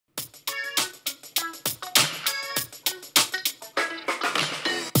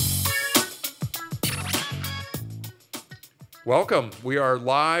Welcome. We are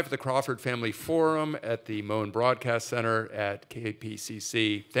live at the Crawford Family Forum at the Moen Broadcast Center at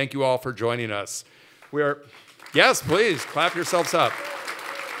KPCC. Thank you all for joining us. Yes, please, clap yourselves up.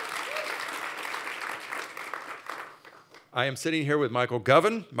 I am sitting here with Michael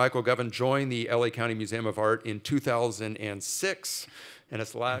Govan. Michael Govan joined the LA County Museum of Art in 2006. And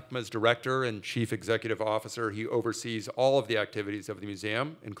as LACMA's director and chief executive officer, he oversees all of the activities of the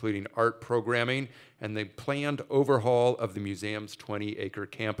museum, including art programming and the planned overhaul of the museum's 20-acre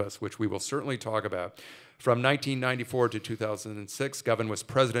campus, which we will certainly talk about. From 1994 to 2006, Govan was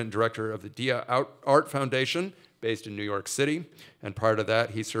president and director of the Dia Art Foundation, based in New York City. And prior to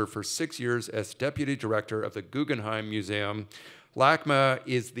that, he served for 6 years as deputy director of the Guggenheim Museum. LACMA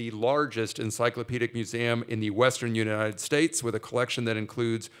is the largest encyclopedic museum in the Western United States, with a collection that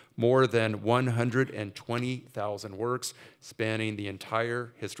includes more than 120,000 works spanning the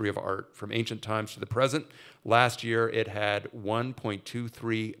entire history of art, from ancient times to the present. Last year, it had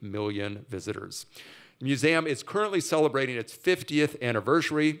 1.23 million visitors. The museum is currently celebrating its 50th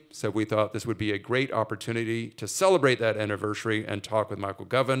anniversary, so we thought this would be a great opportunity to celebrate that anniversary and talk with Michael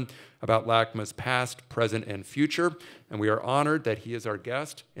Govan about LACMA's past, present, and future. And we are honored that he is our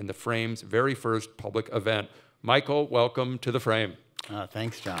guest in the Frame's very first public event. Michael, welcome to the Frame.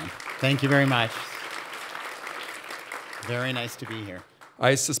 Thanks, John. Thank you very much. Very nice to be here.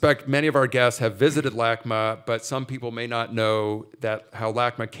 I suspect many of our guests have visited LACMA, but some people may not know how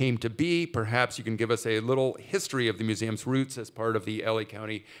LACMA came to be. Perhaps you can give us a little history of the museum's roots as part of the LA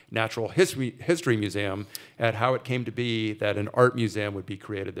County Natural History Museum, and how it came to be that an art museum would be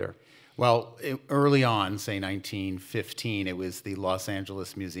created there. Well, early on, say 1915, it was the Los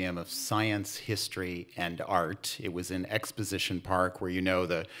Angeles Museum of Science, History, and Art. It was in Exposition Park, where you know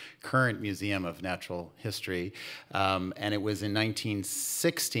the current Museum of Natural History. And it was in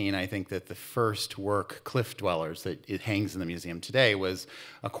 1916, I think, that the first work, Cliff Dwellers, that it hangs in the museum today, was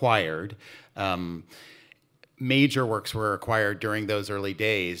acquired. Major works were acquired during those early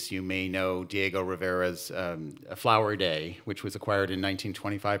days. You may know Diego Rivera's A Flower Day, which was acquired in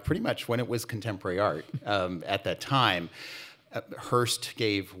 1925, pretty much when it was contemporary art at that time. Hearst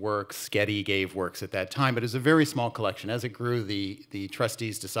gave works, Getty gave works at that time, but it was a very small collection. As it grew, the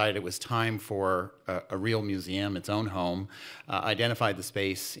trustees decided it was time for a real museum, its own home, identified the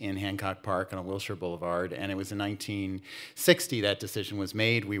space in Hancock Park on Wilshire Boulevard, and it was in 1960 that decision was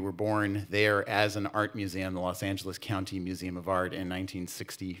made. We were born there as an art museum, the Los Angeles County Museum of Art, in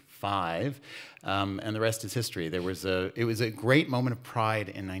 1965, and the rest is history. It was a great moment of pride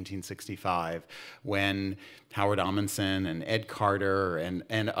in 1965 when Howard Amundsen and Ed Carter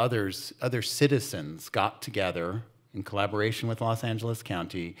and other citizens got together in collaboration with Los Angeles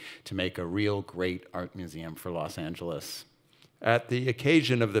County to make a real great art museum for Los Angeles. At the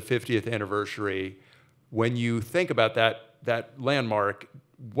occasion of the 50th anniversary, when you think about that landmark,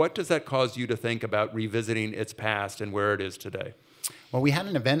 what does that cause you to think about revisiting its past and where it is today? Well, we had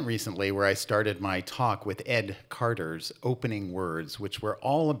an event recently where I started my talk with Ed Carter's opening words, which were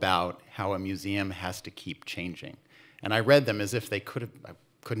all about how a museum has to keep changing. And I read them as if I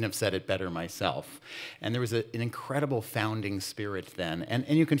couldn't have said it better myself. And there was an incredible founding spirit then. And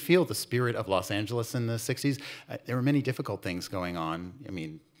you can feel the spirit of Los Angeles in the 60s. There were many difficult things going on. I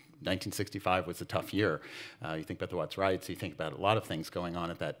mean, 1965 was a tough year. You think about the Watts riots, you think about a lot of things going on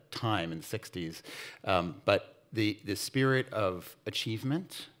at that time in the 60s. But the spirit of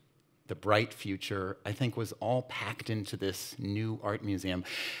achievement, the bright future, I think was all packed into this new art museum.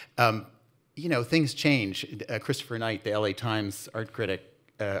 You know, things change. Christopher Knight, the LA Times art critic,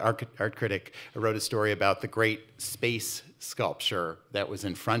 wrote a story about the great space sculpture that was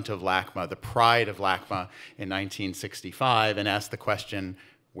in front of LACMA, the pride of LACMA in 1965, and asked the question,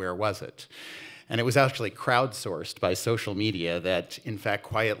 where was it? And it was actually crowdsourced by social media that, in fact,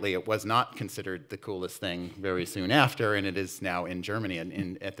 quietly, it was not considered the coolest thing very soon after, and it is now in Germany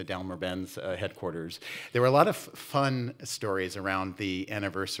at the Daimler-Benz headquarters. There were a lot of fun stories around the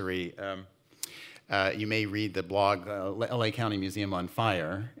anniversary. You may read the blog, LA County Museum on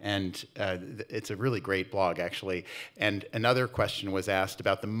Fire, and it's a really great blog, actually. And another question was asked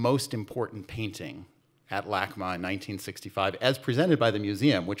about the most important painting at LACMA in 1965, as presented by the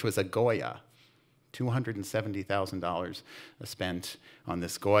museum, which was a Goya. $270,000 spent on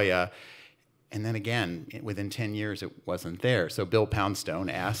this Goya. And then again, within 10 years, it wasn't there. So Bill Poundstone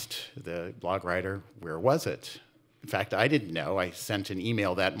asked the blog writer, where was it? In fact, I didn't know. I sent an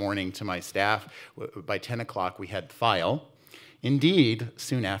email that morning to my staff. By 10 o'clock, we had the file Indeed,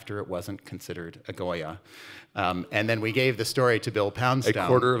 soon after, it wasn't considered a Goya. And then we gave the story to Bill Poundstone.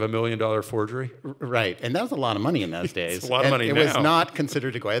 $250,000 forgery? Right, and that was a lot of money in those days. It's a lot of money now. It was not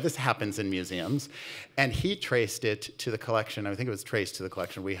considered a Goya. This happens in museums. And he traced it to the collection, I think it was traced to the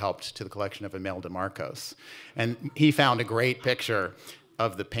collection, we helped to the collection of Imelda Marcos. And he found a great picture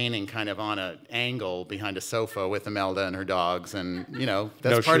of the painting kind of on an angle behind a sofa with Imelda and her dogs, and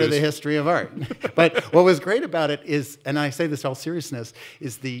that's part of the history of art. But what was great about it is, and I say this all seriousness,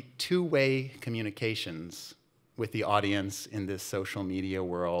 is the two-way communications with the audience in this social media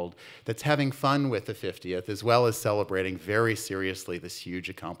world that's having fun with the 50th, as well as celebrating very seriously this huge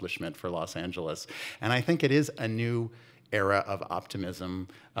accomplishment for Los Angeles. And I think it is a new era of optimism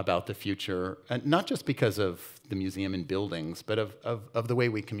about the future, not just because of the museum and buildings, but of the way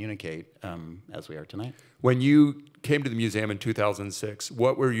we communicate as we are tonight. When you came to the museum in 2006,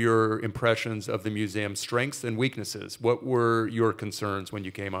 what were your impressions of the museum's strengths and weaknesses? What were your concerns when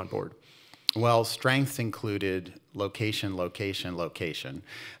you came on board? Well, strengths included location, location, location.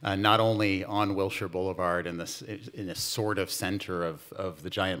 Not only on Wilshire Boulevard in a sort of center of the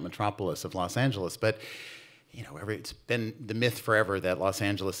giant metropolis of Los Angeles, but it's been the myth forever that Los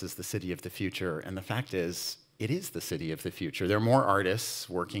Angeles is the city of the future, and the fact is, it is the city of the future. There are more artists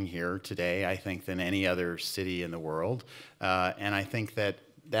working here today, I think, than any other city in the world, and I think that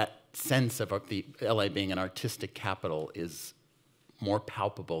sense of the LA being an artistic capital is more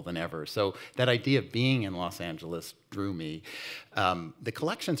palpable than ever. So that idea of being in Los Angeles drew me. The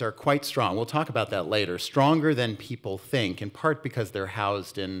collections are quite strong. We'll talk about that later. Stronger than people think, in part because they're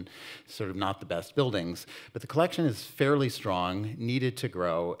housed in sort of not the best buildings. But the collection is fairly strong, needed to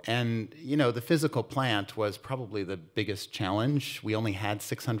grow. And, the physical plant was probably the biggest challenge. We only had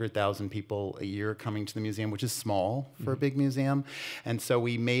 600,000 people a year coming to the museum, which is small for a big museum. And so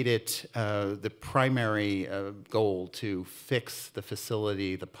we made it the primary goal to fix the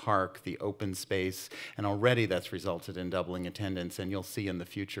facility, the park, the open space, and already that's resulted in doubling attendance. And you'll see in the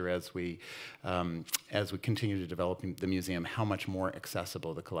future as we continue to develop the museum how much more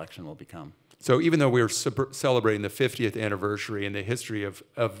accessible the collection will become. So even though we're celebrating the 50th anniversary in the history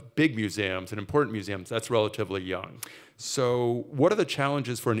of big museums and important museums, that's relatively young. So what are the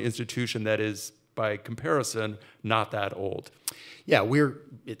challenges for an institution that is, by comparison, not that old? Yeah, we're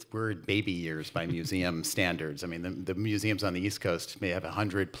baby years by museum standards. I mean, the museums on the East Coast may have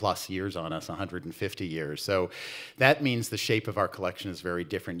 100+ years on us, 150 years. So that means the shape of our collection is very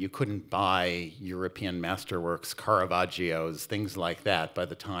different. You couldn't buy European masterworks, Caravaggios, things like that by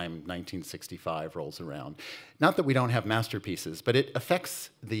the time 1965 rolls around. Not that we don't have masterpieces, but it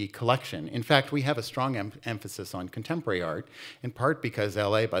affects the collection. In fact, we have a strong emphasis on contemporary art, in part because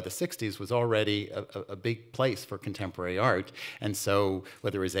LA by the 60s was already a big place for contemporary art. And so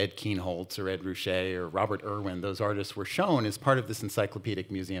whether it was Ed Kienholz or Ed Ruscha or Robert Irwin, those artists were shown as part of this encyclopedic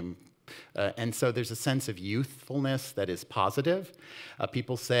museum. And so there's a sense of youthfulness that is positive.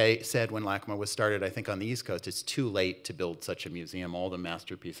 People said when LACMA was started, I think on the East Coast, it's too late to build such a museum. All the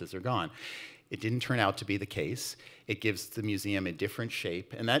masterpieces are gone. It didn't turn out to be the case. It gives the museum a different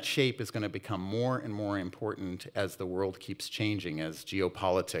shape, and that shape is going to become more and more important as the world keeps changing, as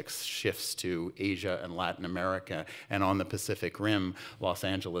geopolitics shifts to Asia and Latin America, and on the Pacific Rim, Los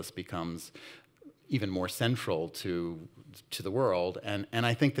Angeles becomes even more central to the world, and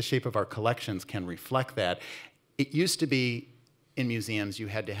I think the shape of our collections can reflect that. It used to be in museums you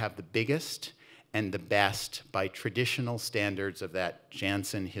had to have the biggest and the best by traditional standards of that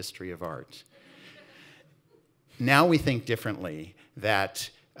Jansen history of art. Now we think differently, that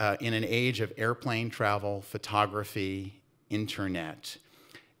in an age of airplane travel, photography, internet,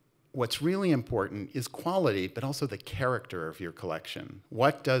 what's really important is quality, but also the character of your collection.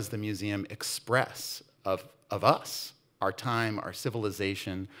 What does the museum express of us, our time, our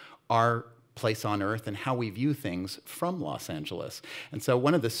civilization, our place on Earth, and how we view things from Los Angeles? And so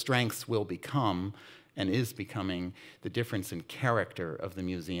one of the strengths will become, and is becoming, the difference in character of the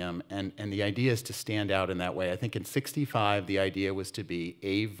museum, and the idea is to stand out in that way. I think in '65, the idea was to be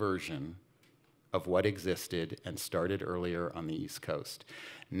a version of what existed and started earlier on the East Coast.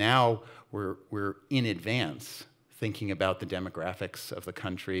 Now we're in advance thinking about the demographics of the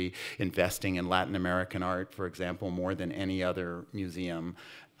country, investing in Latin American art, for example, more than any other museum.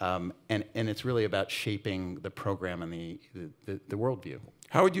 And it's really about shaping the program and the worldview.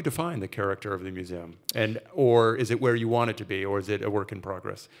 How would you define the character of the museum? Or is it where you want it to be, or is it a work in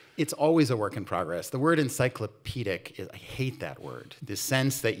progress? It's always a work in progress. The word encyclopedic, I hate that word. The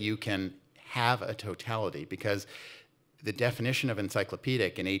sense that you can have a totality, because the definition of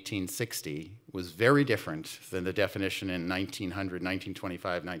encyclopedic in 1860 was very different than the definition in 1900, 1925,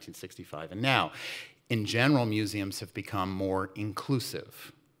 1965. And now, in general, museums have become more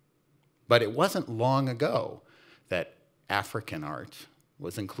inclusive. But it wasn't long ago that African art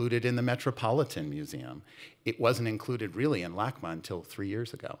was included in the Metropolitan Museum. It wasn't included really in LACMA until 3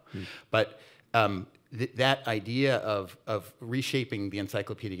 years ago. But that idea of reshaping the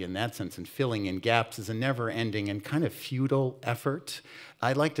encyclopedia in that sense and filling in gaps is a never-ending and kind of futile effort.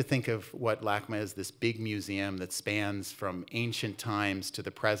 I like to think of what LACMA is, this big museum that spans from ancient times to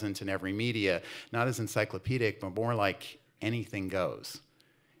the present in every media, not as encyclopedic, but more like anything goes.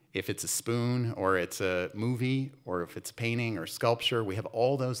 If it's a spoon, or it's a movie, or if it's painting or sculpture, we have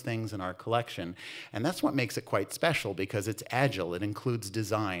all those things in our collection. And that's what makes it quite special, because it's agile. It includes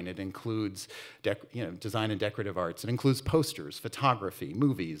design. It includes design and decorative arts. It includes posters, photography,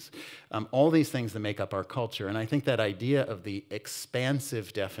 movies, all these things that make up our culture. And I think that idea of the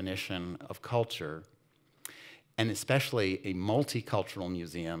expansive definition of culture, and especially a multicultural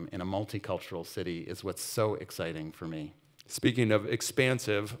museum in a multicultural city, is what's so exciting for me. Speaking of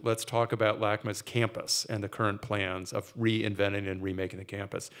expansive, let's talk about LACMA's campus and the current plans of reinventing and remaking the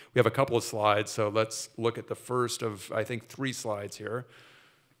campus. We have a couple of slides, so let's look at the first of, I think, 3 slides here.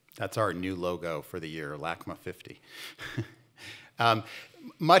 That's our new logo for the year, LACMA 50.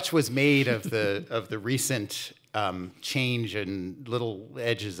 Much was made of the recent change in little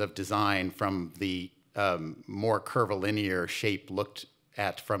edges of design from the more curvilinear shape looked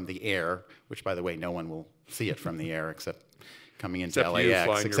at from the air, which, by the way, no one will see it from the air except coming into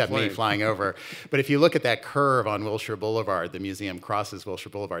LAX, except me flying over. But if you look at that curve on Wilshire Boulevard, the museum crosses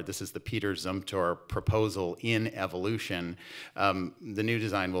Wilshire Boulevard. This is the Peter Zumthor proposal in evolution. The new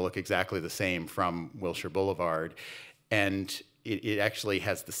design will look exactly the same from Wilshire Boulevard. And it actually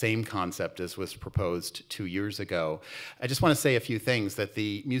has the same concept as was proposed 2 years ago. I just want to say a few things, that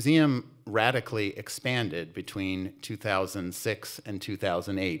the museum radically expanded between 2006 and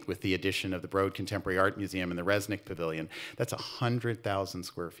 2008 with the addition of the Broad Contemporary Art Museum and the Resnick Pavilion. That's 100,000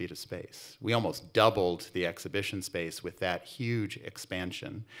 square feet of space. We almost doubled the exhibition space with that huge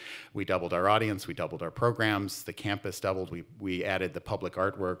expansion. We doubled our audience, we doubled our programs, the campus doubled, we added the public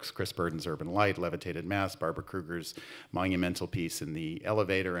artworks, Chris Burden's Urban Light, Levitated Mass, Barbara Kruger's monumental piece in the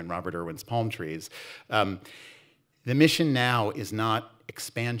elevator, and Robert Irwin's Palm Trees. The mission now is not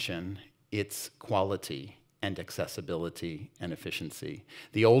expansion, it's quality and accessibility and efficiency.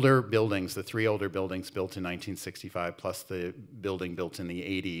 The older buildings, the 3 older buildings built in 1965, plus the building built in the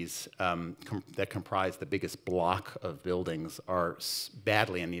 80s that comprise the biggest block of buildings, are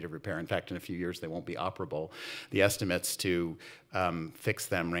badly in need of repair. In fact, in a few years, they won't be operable. The estimates to fix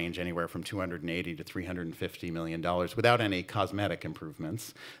them range anywhere from $280 to $350 million without any cosmetic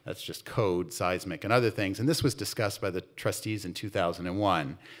improvements. That's just code, seismic, and other things. And this was discussed by the trustees in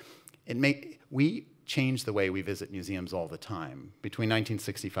 2001. We change the way we visit museums all the time. Between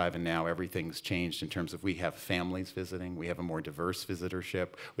 1965 and now, everything's changed in terms of we have families visiting, we have a more diverse visitorship,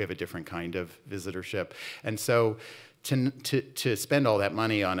 we have a different kind of visitorship. And so to spend all that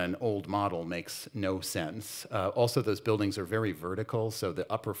money on an old model makes no sense. Also, those buildings are very vertical, so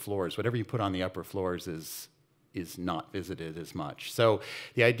the upper floors, whatever you put on the upper floors is not visited as much. So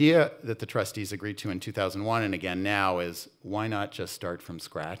the idea that the trustees agreed to in 2001 and again now is, why not just start from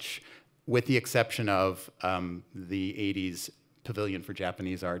scratch? With the exception of the 80s Pavilion for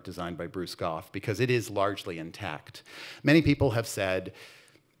Japanese Art designed by Bruce Goff, because it is largely intact. Many people have said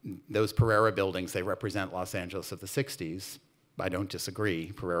those Pereira buildings, they represent Los Angeles of the 60s. I don't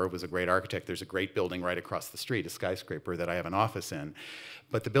disagree. Pereira was a great architect. There's a great building right across the street, a skyscraper that I have an office in.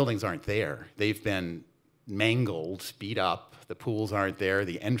 But the buildings aren't there. They've been mangled, beat up. The pools aren't there.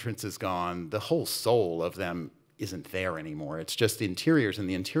 The entrance is gone. The whole soul of them isn't there anymore. It's just the interiors, and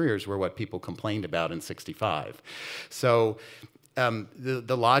the interiors were what people complained about in '65. So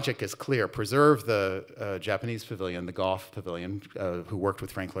the logic is clear. Preserve the Japanese pavilion, the Goff Pavilion, who worked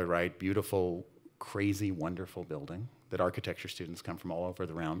with Frank Lloyd Wright, beautiful, crazy, wonderful building that architecture students come from all over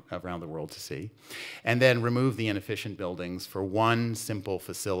around the world to see. And then remove the inefficient buildings for one simple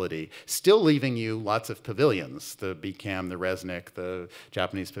facility, still leaving you lots of pavilions, the BCAM, the Resnick, the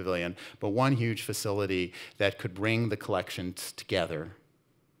Japanese pavilion, but one huge facility that could bring the collections together,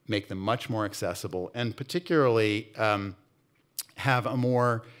 make them much more accessible, and particularly have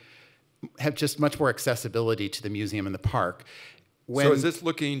just much more accessibility to the museum and the park. So is this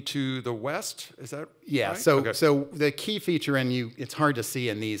looking to the west? Is that right? So the key feature, and it's hard to see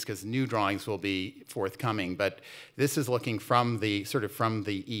in these because new drawings will be forthcoming, but this is looking from the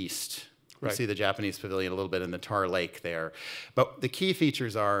east. You see the Japanese pavilion a little bit in the Tar Lake there. But the key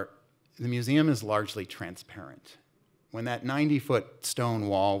features are the museum is largely transparent. When that 90-foot stone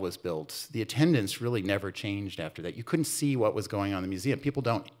wall was built, the attendance really never changed after that. You couldn't see what was going on in the museum. People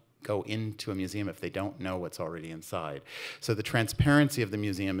don't go into a museum if they don't know what's already inside. So the transparency of the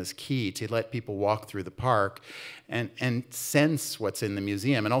museum is key to let people walk through the park and sense what's in the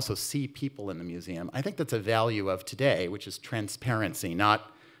museum and also see people in the museum. I think that's a value of today, which is transparency,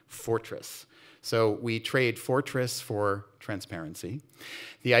 not fortress. So we trade fortress for transparency.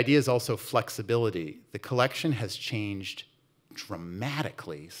 The idea is also flexibility. The collection has changed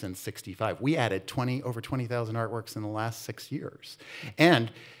dramatically since '65. We added over 20,000 artworks in the last 6 years.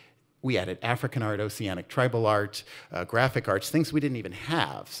 And we added African art, oceanic, tribal art, graphic arts, things we didn't even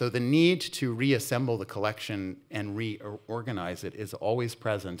have. So the need to reassemble the collection and reorganize it is always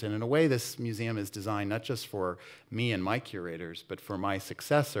present. And in a way, this museum is designed not just for me and my curators, but for my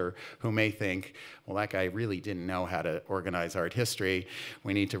successor, who may think, well, that guy really didn't know how to organize art history.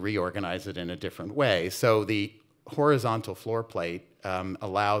 We need to reorganize it in a different way. So the horizontal floor plate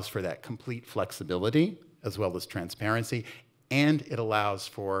allows for that complete flexibility as well as transparency, and it allows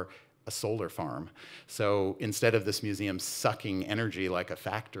for a solar farm. So instead of this museum sucking energy like a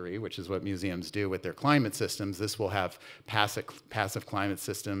factory, which is what museums do with their climate systems, this will have passive climate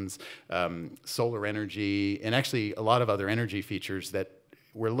systems, solar energy, and actually a lot of other energy features that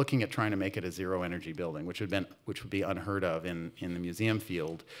we're looking at trying to make it a zero energy building, which would be unheard of in the museum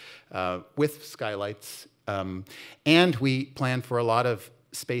field, with skylights. And we plan for a lot of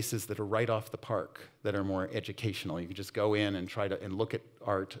spaces that are right off the park that are more educational. You can just go in and try to look at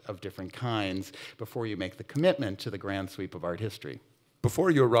art of different kinds before you make the commitment to the grand sweep of art history.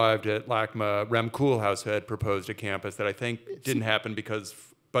 Before you arrived at LACMA, Rem Koolhaas had proposed a campus that I think didn't happen because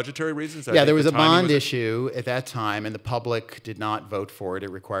budgetary reasons? Yeah, there was a bond issue at that time, and the public did not vote for it.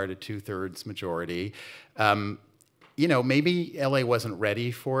 It required a 2/3 majority. You know, maybe LA wasn't ready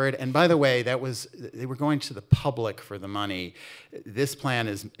for it. And by the way, they were going to the public for the money. This plan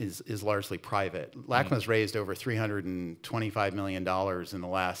is largely private. LACMA's raised over $325 million in the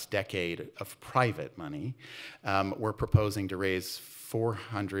last decade of private money. We're proposing to raise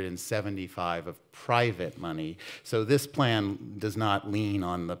 475 of private money. So this plan does not lean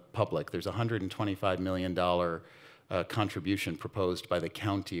on the public. There's a $125 million contribution proposed by the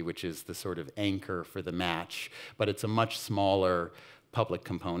county, which is the sort of anchor for the match, but it's a much smaller public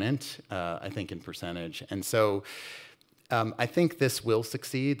component, I think, in percentage. And so I think this will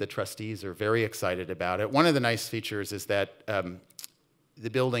succeed. The trustees are very excited about it. One of the nice features is that the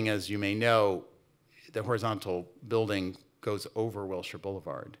building, as you may know, the horizontal building goes over Wilshire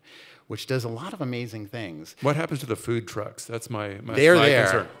Boulevard, which does a lot of amazing things. What happens to the food trucks? That's my They're there.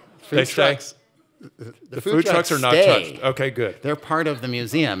 concern. Food trucks. The food trucks are not touched. Okay, good. They're part of the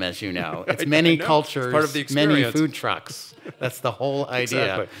museum, as you know. It's many cultures, it's part of the experience. Many food trucks. That's the whole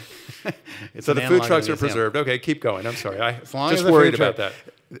idea. Exactly. So the food trucks are preserved. Okay, keep going. I'm sorry. I as long just as worried about that.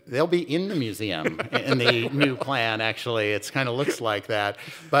 They'll be in the museum in the new plan, actually. It kind of looks like that.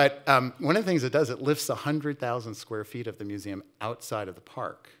 But one of the things it does, it lifts 100,000 square feet of the museum outside of the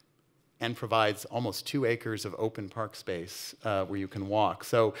park and provides almost 2 acres of open park space where you can walk.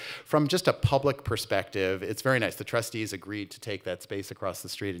 So from just a public perspective, it's very nice. The trustees agreed to take that space across the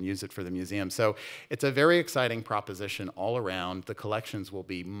street and use it for the museum. So it's a very exciting proposition all around. The collections will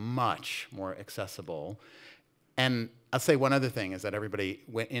be much more accessible. And I'll say one other thing is that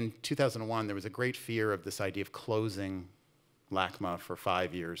in 2001, there was a great fear of this idea of closing LACMA for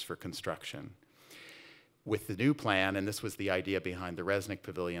 5 years for construction. With the new plan, and this was the idea behind the Resnick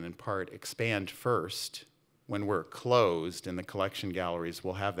Pavilion in part, expand first. When we're closed in the collection galleries,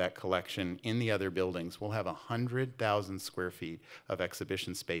 we'll have that collection in the other buildings. We'll have 100,000 square feet of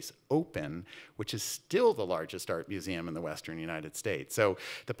exhibition space open, which is still the largest art museum in the Western United States. So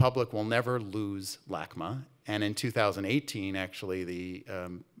the public will never lose LACMA. And in 2018, actually, the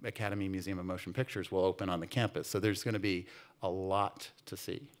Academy Museum of Motion Pictures will open on the campus. So there's going to be a lot to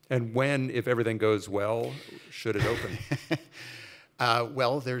see. And when, if everything goes well, should it open?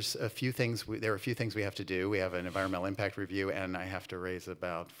 Well, there's a few things. There are a few things we have to do. We have an environmental impact review, and I have to raise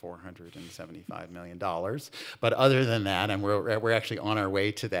about $475 million. But other than that, and we're actually on our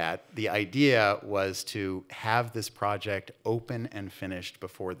way to that. The idea was to have this project open and finished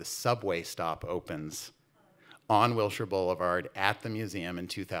before the subway stop opens on Wilshire Boulevard at the museum in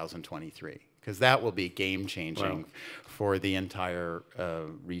 2023, because that will be game-changing for the entire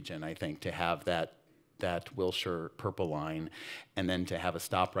region, I think, to have that Wilshire Purple Line, and then to have a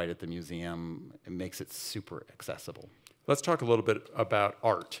stop right at the museum. It makes it super accessible. Let's talk a little bit about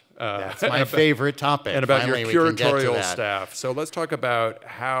art. That's my favorite topic. And about Finally, your curatorial staff. So let's talk about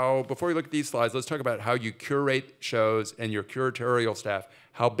how, before we look at these slides, let's talk about how you curate shows and your curatorial staff.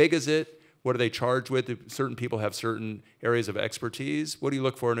 How big is it? What are they charged with? Certain people have certain areas of expertise. What do you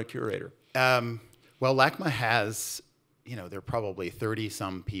look for in a curator? Well, LACMA has, there are probably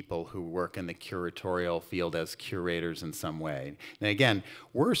 30-some people who work in the curatorial field as curators in some way. And again,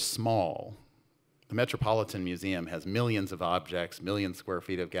 we're small. The Metropolitan Museum has millions of objects, million square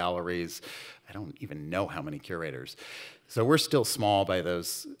feet of galleries. I don't even know how many curators. So we're still small by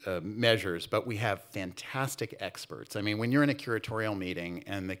those measures, but we have fantastic experts. I mean, when you're in a curatorial meeting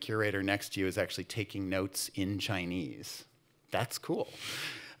and the curator next to you is actually taking notes in Chinese, that's cool.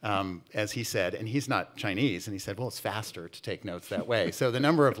 As he said, and he's not Chinese, and he said, well, it's faster to take notes that way. So the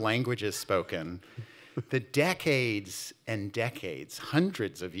number of languages spoken, the decades and decades,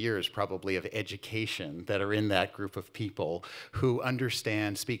 hundreds of years probably of education that are in that group of people who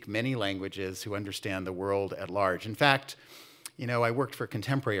speak many languages, who understand the world at large. In fact, I worked for a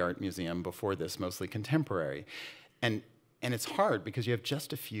contemporary art museum before this, mostly contemporary. And it's hard because you have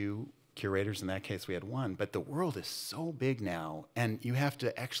just a few curators. In that case, we had one. But the world is so big now, and you have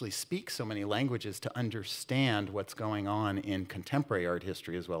to actually speak so many languages to understand what's going on in contemporary art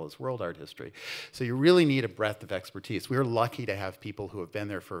history as well as world art history. So you really need a breadth of expertise. We're lucky to have people who have been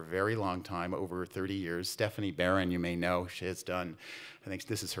there for a very long time, over 30 years. Stephanie Barron, you may know, she has done, I think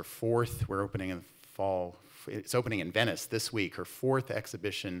this is her fourth, we're opening in the fall. It's opening in Venice this week, her fourth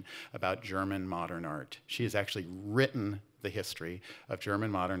exhibition about German modern art. She has actually written the history of German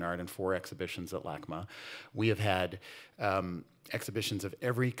modern art in 4 exhibitions at LACMA. We have had exhibitions of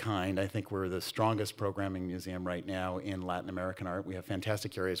every kind. I think we're the strongest programming museum right now in Latin American art. We have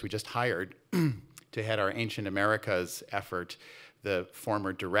fantastic curators. We just hired to head our Ancient Americas effort the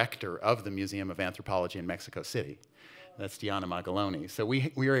former director of the Museum of Anthropology in Mexico City. That's Diana Magaloni. So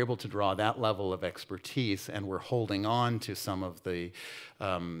we are able to draw that level of expertise, and we're holding on to some of the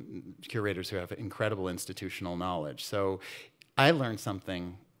curators who have incredible institutional knowledge. So I learn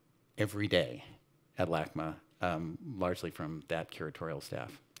something every day at LACMA, largely from that curatorial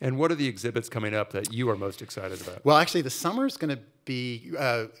staff. And what are the exhibits coming up that you are most excited about? Well, actually, the summer is going to be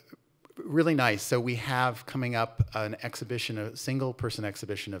really nice. So we have coming up an exhibition, a single-person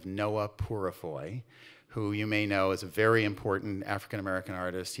exhibition of Noah Purifoy, who you may know is a very important African-American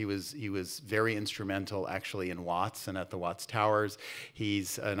artist. He was very instrumental actually in Watts and at the Watts Towers.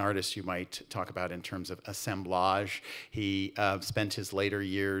 He's an artist you might talk about in terms of assemblage. He spent his later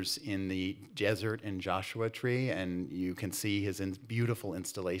years in the desert in Joshua Tree, and you can see his beautiful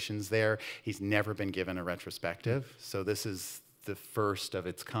installations there. He's never been given a retrospective, so this is the first of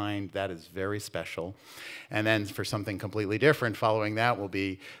its kind. That is very special. And then for something completely different, following that will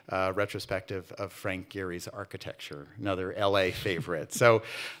be a retrospective of Frank Gehry's architecture, another LA favorite. So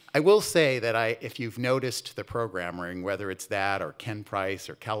I will say that if you've noticed the programming, whether it's that or Ken Price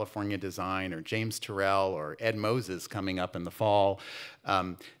or California Design or James Turrell or Ed Moses coming up in the fall,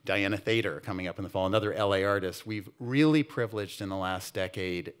 Diana Thader coming up in the fall, another LA artist, we've really privileged in the last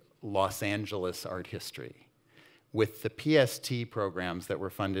decade Los Angeles art history. With the PST programs that were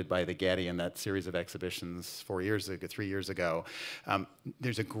funded by the Getty in that series of exhibitions 3 years ago,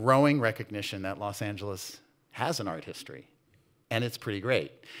 there's a growing recognition that Los Angeles has an art history, and it's pretty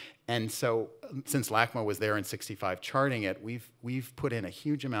great. And so since LACMA was there in '65 charting it, we've put in a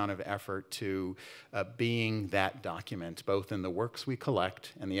huge amount of effort to being that document, both in the works we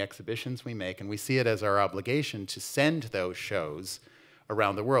collect and the exhibitions we make, and we see it as our obligation to send those shows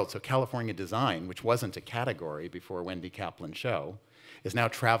around the world. So California Design, which wasn't a category before Wendy Kaplan's show, is now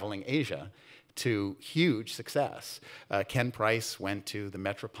traveling Asia to huge success. Ken Price went to the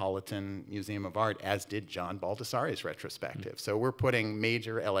Metropolitan Museum of Art, as did John Baldessari's retrospective. So we're putting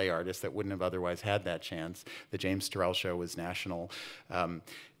major LA artists that wouldn't have otherwise had that chance. The James Turrell show was national.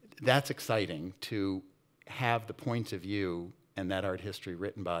 That's exciting to have the point of view and that art history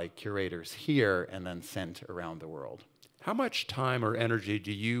written by curators here and then sent around the world. How much time or energy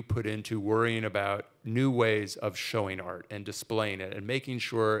do you put into worrying about new ways of showing art and displaying it and making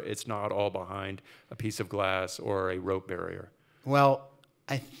sure it's not all behind a piece of glass or a rope barrier? Well,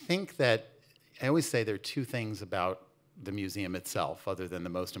 I think that I always say there are 2 things about the museum itself, other than the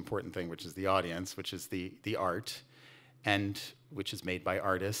most important thing, which is the audience, which is the art, and which is made by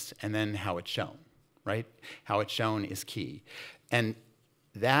artists, and then how it's shown, right? How it's shown is key. And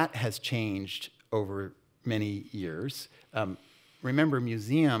that has changed over many years. Remember,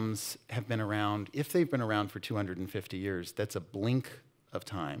 museums have been around, if they've been around for 250 years, that's a blink of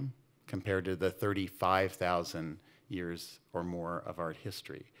time compared to the 35,000 years or more of art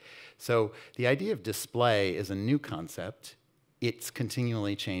history. So the idea of display is a new concept. It's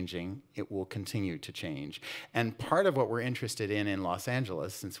continually changing. It will continue to change. And part of what we're interested in Los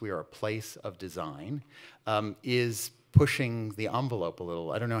Angeles, since we are a place of design, is pushing the envelope a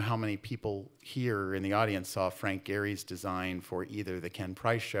little. I don't know how many people here in the audience saw Frank Gehry's design for either the Ken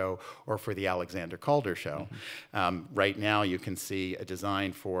Price show or for the Alexander Calder show. Right now you can see a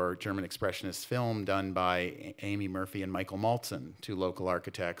design for German Expressionist film done by Amy Murphy and Michael Maltzen, two local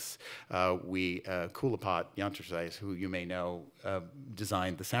architects. Kulapot Yantersais, who you may know,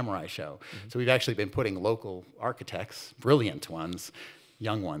 designed the Samurai show. So we've actually been putting local architects, brilliant ones,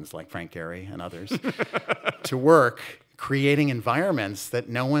 young ones like Frank Gehry and others, to work creating environments that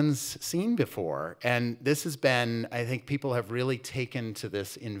no one's seen before. And this has been, I think people have really taken to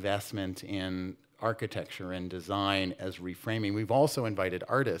this investment in architecture and design as reframing. We've also invited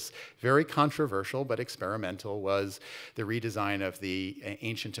artists. Very controversial but experimental was the redesign of the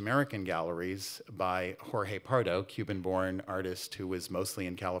ancient American galleries by Jorge Pardo, Cuban-born artist who was mostly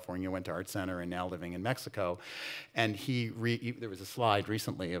in California, went to Art Center, and now living in Mexico. And there was a slide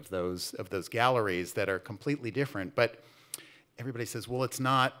recently of those galleries that are completely different, but everybody says, well, it's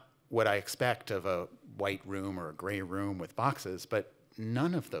not what I expect of a white room or a gray room with boxes, but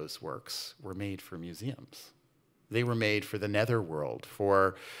none of those works were made for museums. They were made for the netherworld,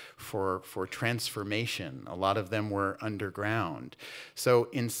 for transformation. A lot of them were underground. So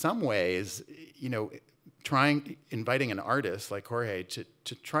in some ways, you know, inviting an artist like Jorge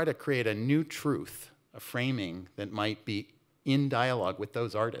to try to create a new truth, a framing that might be in dialogue with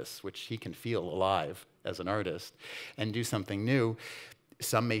those artists, which he can feel alive as an artist, and do something new.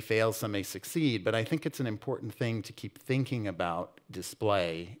 Some may fail, some may succeed, but I think it's an important thing to keep thinking about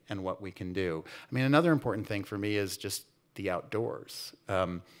display and what we can do. I mean, another important thing for me is just the outdoors.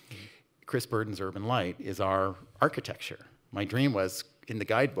 Chris Burden's Urban Light is our architecture. My dream was, in the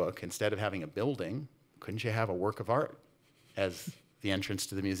guidebook, instead of having a building, couldn't you have a work of art as the entrance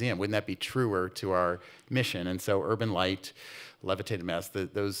to the museum? Wouldn't that be truer to our mission? And so Urban Light, Levitated Mess,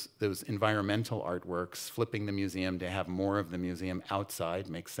 those environmental artworks, flipping the museum to have more of the museum outside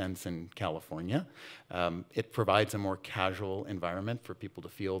makes sense in California. It provides a more casual environment for people to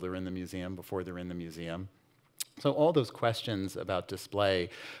feel they're in the museum before they're in the museum. So all those questions about display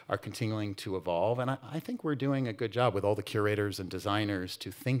are continuing to evolve, and I think we're doing a good job with all the curators and designers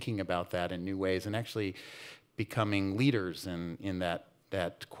to thinking about that in new ways and actually becoming leaders in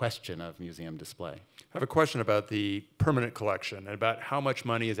that question of museum display. I have a question about the permanent collection and about how much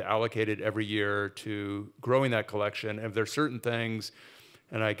money is allocated every year to growing that collection. And if there are certain things,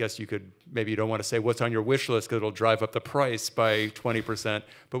 and I guess maybe you don't want to say what's on your wish list because it'll drive up the price by 20%,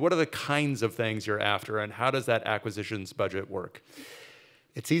 but what are the kinds of things you're after, and how does that acquisitions budget work?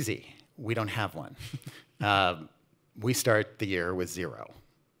 It's easy. We don't have one. We start the year with zero.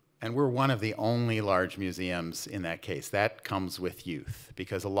 And we're one of the only large museums in that case. That comes with youth,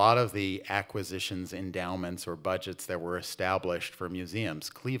 because a lot of the acquisitions, endowments, or budgets that were established for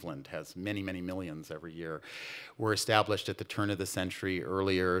museums, Cleveland has many, many millions every year, were established at the turn of the century.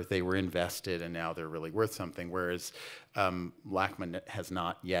 Earlier, they were invested, and now they're really worth something, whereas LACMA has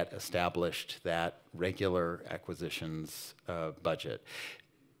not yet established that regular acquisitions budget.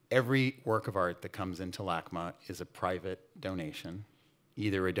 Every work of art that comes into LACMA is a private donation,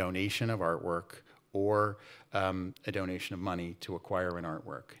 either a donation of artwork or a donation of money to acquire an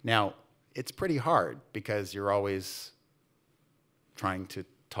artwork. Now, it's pretty hard because you're always trying to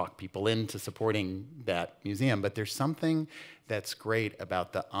talk people into supporting that museum, but there's something that's great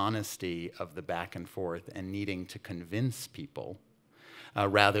about the honesty of the back and forth and needing to convince people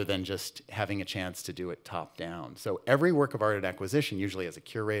rather than just having a chance to do it top down. So every work of art at acquisition usually has a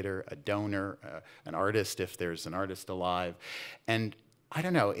curator, a donor, an artist if there's an artist alive, and I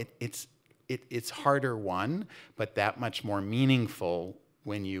don't know, it's harder won, but that much more meaningful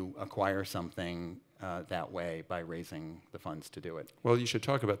when you acquire something that way by raising the funds to do it. Well, you should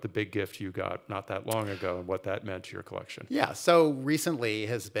talk about the big gift you got not that long ago and what that meant to your collection. Yeah, so recently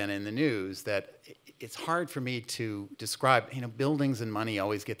has been in the news that it's hard for me to describe, you know, buildings and money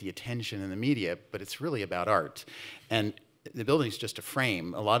always get the attention in the media, but it's really about art. And the building's just a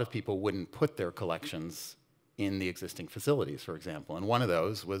frame. A lot of people wouldn't put their collections in the existing facilities, for example. And one of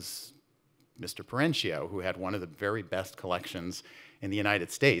those was Mr. Perenchio, who had one of the very best collections in the United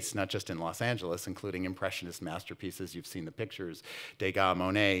States, not just in Los Angeles, including Impressionist masterpieces. You've seen the pictures, Degas,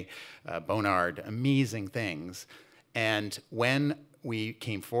 Monet, Bonnard, amazing things. And when we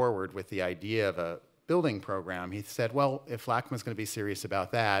came forward with the idea of a building program, he said, well, if LACMA's going to be serious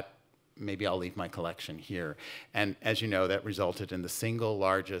about that, maybe I'll leave my collection here. And as you know, that resulted in the single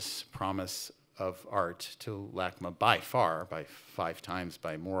largest promise of art to LACMA by far, by 5 times,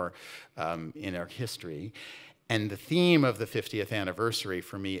 by more in our history. And the theme of the 50th anniversary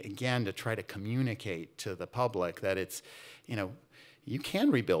for me, again, to try to communicate to the public that it's, you know, you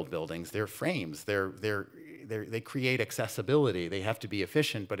can rebuild buildings. They're frames. They're they create accessibility. They have to be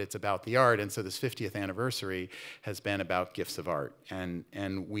efficient, but it's about the art. And so this 50th anniversary has been about gifts of art. And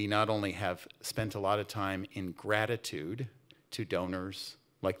we not only have spent a lot of time in gratitude to donors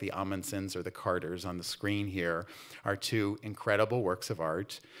like the Amundsens or the Carters on the screen here, are two incredible works of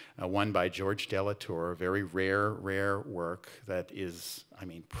art. One by George Delatour, a very rare work that is, I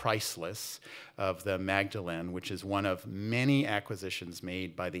mean, priceless, of the Magdalene, which is one of many acquisitions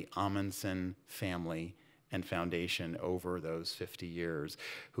made by the Amundsen family and foundation over those 50 years,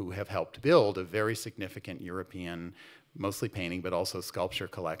 who have helped build a very significant European, mostly painting, but also sculpture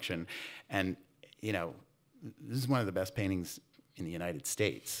collection. And, you know, this is one of the best paintings in the United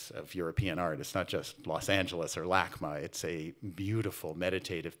States of European art. It's not just Los Angeles or LACMA. It's a beautiful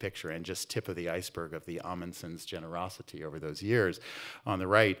meditative picture and just tip of the iceberg of the Amundsens' generosity over those years. On the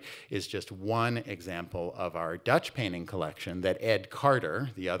right is just one example of our Dutch painting collection that Ed Carter,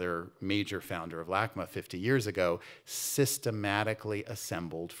 the other major founder of LACMA 50 years ago, systematically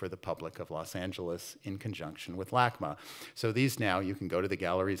assembled for the public of Los Angeles in conjunction with LACMA. So these now, you can go to the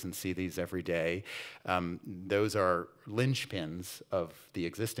galleries and see these every day. Those are linchpins of the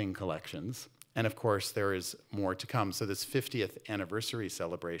existing collections. And of course, there is more to come. So this 50th anniversary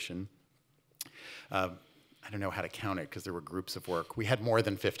celebration, I don't know how to count it because there were groups of work. We had more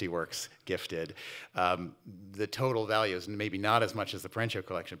than 50 works gifted. The total value is maybe not as much as the French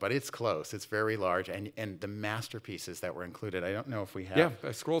collection, but it's close. It's very large. And the masterpieces that were included, I don't know if we have. Yeah,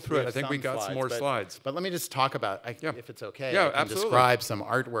 I scroll through it. I think we got some more slides. But let me just talk about, if it's okay, yeah, I can absolutely. describe some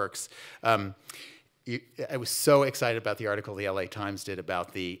artworks. I was so excited about the article the LA Times did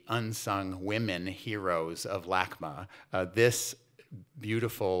about the unsung women heroes of LACMA. This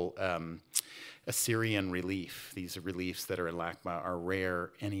beautiful Assyrian relief, these reliefs that are in LACMA, are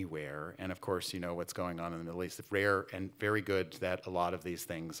rare anywhere. And of course, you know what's going on in the Middle East. It's rare and very good that a lot of these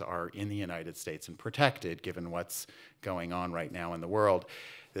things are in the United States and protected, given what's going on right now in the world.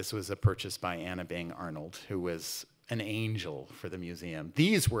 This was a purchase by Anna Bing Arnold, who was an angel for the museum.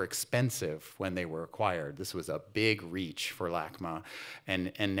 These were expensive when they were acquired. This was a big reach for LACMA,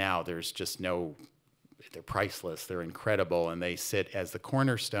 and now there's just no, they're priceless, they're incredible, and they sit as the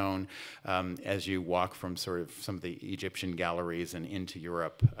cornerstone as you walk from sort of some of the Egyptian galleries and into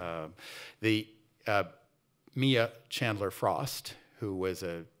Europe. Mia Chandler Frost, who was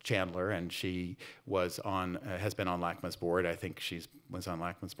a Chandler, and she was on, has been on LACMA's board. I think she was on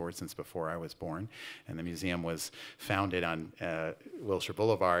LACMA's board since before I was born, and the museum was founded on Wilshire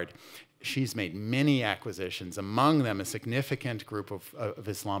Boulevard. She's made many acquisitions, among them a significant group of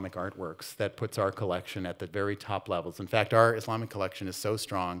Islamic artworks that puts our collection at the very top levels. In fact, our Islamic collection is so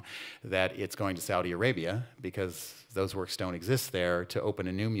strong that it's going to Saudi Arabia, because those works don't exist there, to open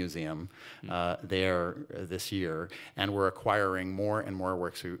a new museum there this year. And we're acquiring more and more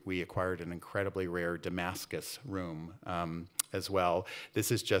works. We acquired an incredibly rare Damascus room as well.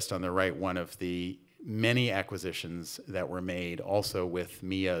 This is just on the right, one of the many acquisitions that were made also with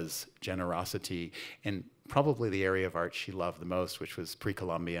Mia's generosity in probably the area of art she loved the most, which was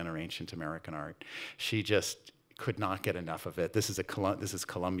pre-Columbian or ancient American art. She just could not get enough of it. This is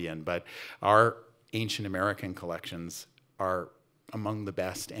Columbian, but our ancient American collections are among the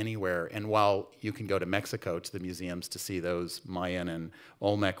best anywhere. And while you can go to Mexico to the museums to see those Mayan and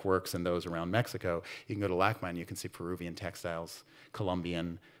Olmec works and those around Mexico, you can go to LACMA and you can see Peruvian textiles,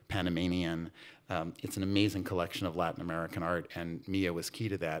 Colombian, Panamanian. It's an amazing collection of Latin American art, and Mia was key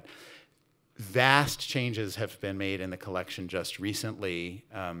to that. Vast changes have been made in the collection just recently.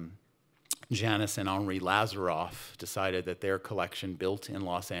 Janice and Henri Lazaroff decided that their collection, built in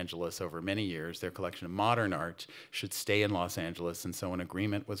Los Angeles over many years, their collection of modern art, should stay in Los Angeles, and so an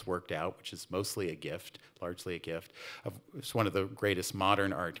agreement was worked out, which is mostly a gift, largely a gift. It's one of the greatest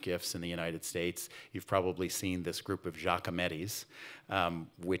modern art gifts in the United States. You've probably seen this group of Giacomettis,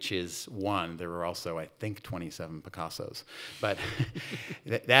 which is one. There were also, I think, 27 Picassos. But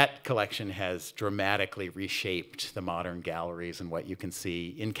that collection has dramatically reshaped the modern galleries and what you can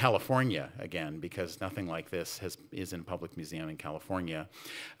see in California, again, because nothing like this is in a public museum in California.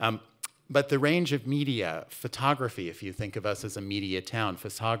 But the range of media, photography, if you think of us as a media town,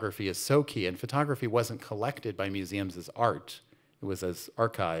 photography is so key. And photography wasn't collected by museums as art. It was as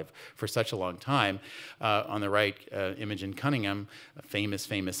archive for such a long time. On the right, Imogen Cunningham, a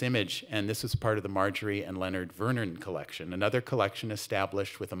famous image. And this was part of the Marjorie and Leonard Vernon collection, another collection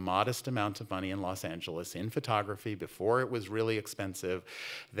established with a modest amount of money in Los Angeles in photography before it was really expensive,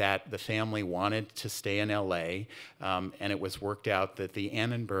 that the family wanted to stay in LA. And it was worked out that the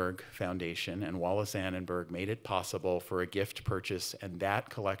Annenberg Foundation and Wallace Annenberg made it possible for a gift purchase, and that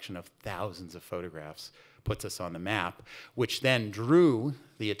collection of thousands of photographs puts us on the map, which then drew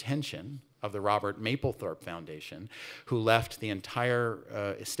the attention of the Robert Mapplethorpe Foundation, who left the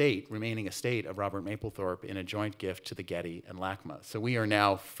entire remaining estate of Robert Mapplethorpe in a joint gift to the Getty and LACMA. So we are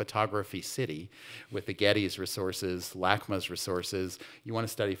now Photography City with the Getty's resources, LACMA's resources. You want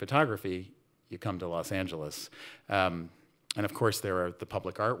to study photography, you come to Los Angeles. And of course, there are the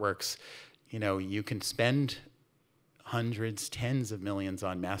public artworks. You know, you can spend hundreds, tens of millions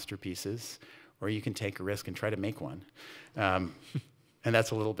on masterpieces, or you can take a risk and try to make one. And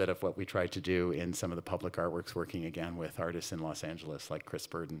that's a little bit of what we tried to do in some of the public artworks, working again with artists in Los Angeles like Chris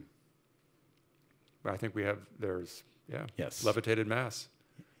Burden. I think there's Yes. Levitated Mass.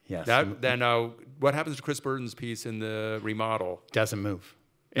 Yes. Then what happens to Chris Burden's piece in the remodel? Doesn't move.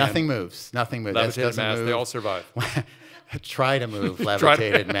 Nothing moves. Nothing moves. Levitated Mass, they all survive. Try to move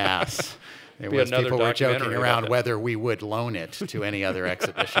Levitated Mass. There was people were joking around whether we would loan it to any other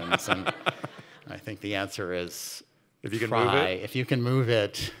exhibitions, and I think the answer is if you can try. move it. If you can move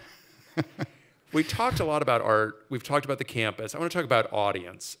it. We talked a lot about art. We've talked about the campus. I want to talk about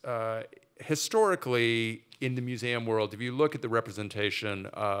audience. Historically, in the museum world, if you look at the representation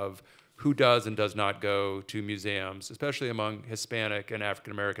of who does and does not go to museums, especially among Hispanic and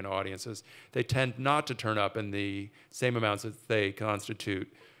African American audiences, they tend not to turn up in the same amounts as they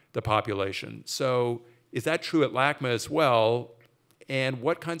constitute the population. So is that true at LACMA as well? And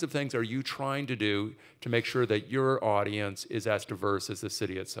what kinds of things are you trying to do to make sure that your audience is as diverse as the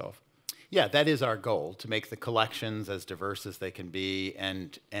city itself? Yeah, that is our goal, to make the collections as diverse as they can be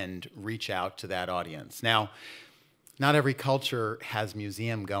and reach out to that audience. Now, not every culture has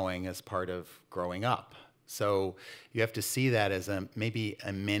museum going as part of growing up. So you have to see that as maybe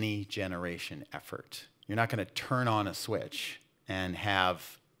a many-generation effort. You're not going to turn on a switch and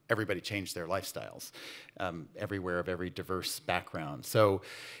have everybody change their lifestyles everywhere of every diverse background. So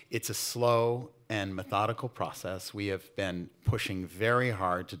it's a slow and methodical process. We have been pushing very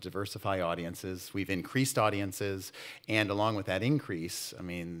hard to diversify audiences. We've increased audiences, and along with that increase, I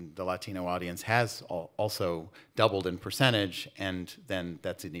mean, the Latino audience has also doubled in percentage, and then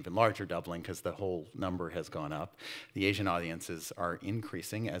that's an even larger doubling because the whole number has gone up. The Asian audiences are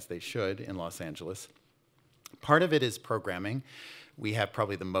increasing, as they should, in Los Angeles. Part of it is programming. We have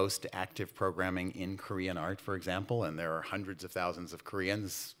probably the most active programming in Korean art, for example, and there are hundreds of thousands of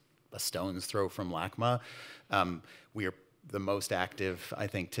Koreans a stone's throw from LACMA. We are the most active, I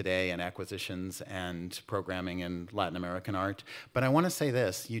think, today in acquisitions and programming in Latin American art. But I want to say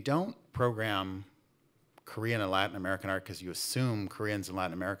this, you don't program Korean and Latin American art because you assume Koreans and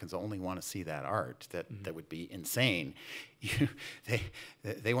Latin Americans only want to see that art. That would be insane.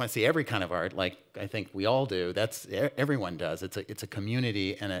 They want to see every kind of art, like I think we all do. Everyone does. It's a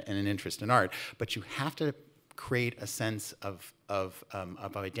community and an interest in art. But you have to create a sense of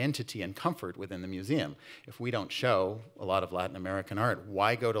identity and comfort within the museum. If we don't show a lot of Latin American art,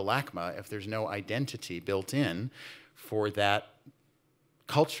 why go to LACMA if there's no identity built in for that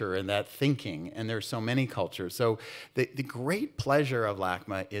culture and that thinking? And there's so many cultures. So the great pleasure of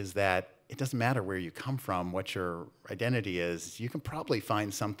LACMA is that it doesn't matter where you come from, what your identity is. You can probably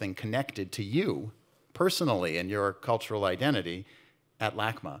find something connected to you personally and your cultural identity at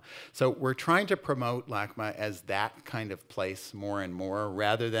LACMA. So we're trying to promote LACMA as that kind of place more and more,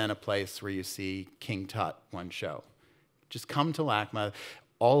 rather than a place where you see King Tut one show. Just come to LACMA.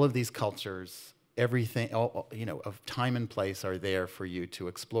 All of these cultures, everything, of time and place are there for you to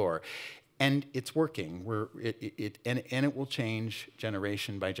explore. And it's working. And it will change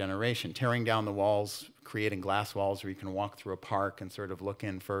generation by generation. Tearing down the walls, creating glass walls where you can walk through a park and sort of look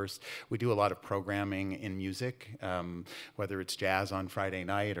in first. We do a lot of programming in music, whether it's jazz on Friday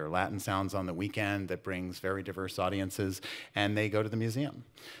night or Latin sounds on the weekend that brings very diverse audiences, and they go to the museum.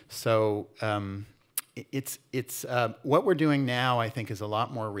 So what we're doing now, I think, is a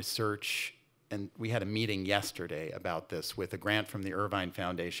lot more research. And we had a meeting yesterday about this with a grant from the Irvine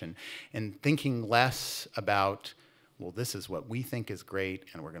Foundation, and thinking less about, well, this is what we think is great,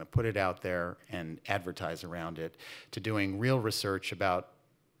 and we're going to put it out there and advertise around it, to doing real research about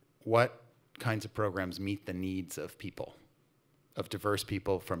what kinds of programs meet the needs of people, of diverse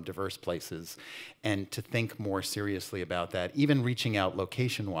people from diverse places, and to think more seriously about that, even reaching out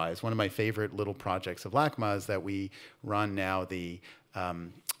location-wise. One of my favorite little projects of LACMA is that we run now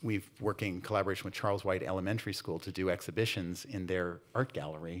we've working in collaboration with Charles White Elementary School to do exhibitions in their art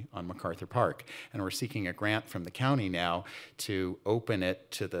gallery on MacArthur Park. And we're seeking a grant from the county now to open it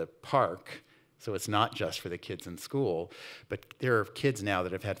to the park. So it's not just for the kids in school, but there are kids now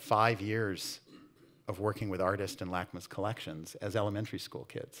that have had 5 years of working with artists in LACMA's collections as elementary school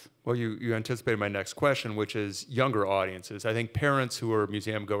kids. Well, you anticipated my next question, which is younger audiences. I think parents who are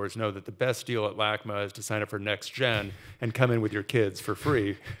museum goers know that the best deal at LACMA is to sign up for Next Gen and come in with your kids for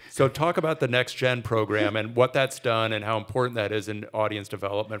free. So talk about the Next Gen program and what that's done and how important that is in audience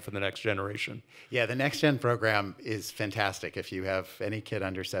development for the next generation. Yeah, the Next Gen program is fantastic. If you have any kid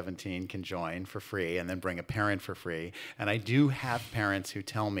under 17 can join for free and then bring a parent for free. And I do have parents who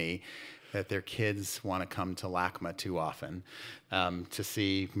tell me that their kids want to come to LACMA too often to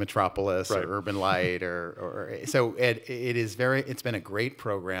see Metropolis or Urban Light so it's been a great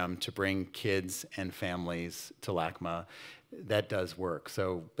program to bring kids and families to LACMA. That does work.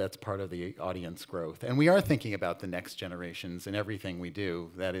 So that's part of the audience growth. And we are thinking about the next generations in everything we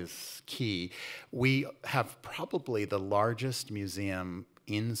do. That is key. We have probably the largest museum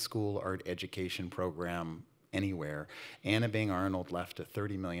in-school art education program anywhere. Anna Bing Arnold left a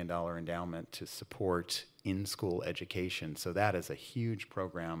 $30 million endowment to support in-school education. So that is a huge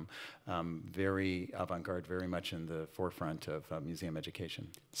program, very avant-garde, very much in the forefront of museum education.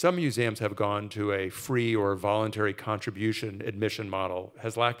 Some museums have gone to a free or voluntary contribution admission model.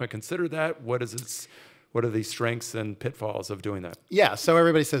 Has LACMA considered that? What are the strengths and pitfalls of doing that? Yeah, so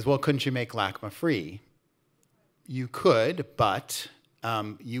everybody says, well, couldn't you make LACMA free? You could, but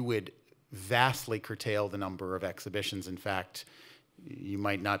you would vastly curtail the number of exhibitions. In fact, you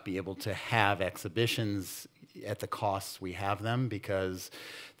might not be able to have exhibitions at the costs we have them because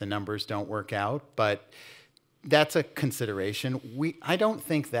the numbers don't work out. But that's a consideration. I don't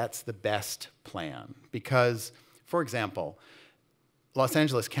think that's the best plan because, for example, Los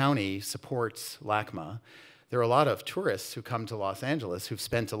Angeles County supports LACMA. There are a lot of tourists who come to Los Angeles who've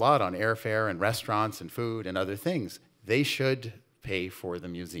spent a lot on airfare and restaurants and food and other things. They should pay for the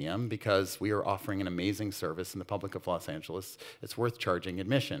museum because we are offering an amazing service in the public of Los Angeles. It's worth charging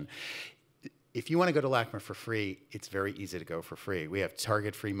admission. If you want to go to LACMA for free, it's very easy to go for free. We have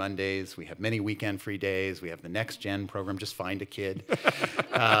Target free Mondays. We have many weekend free days. We have the Next Gen program. Just find a kid.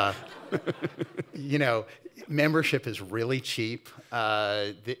 You know, membership is really cheap.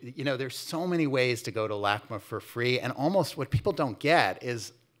 You know, there's so many ways to go to LACMA for free. And almost what people don't get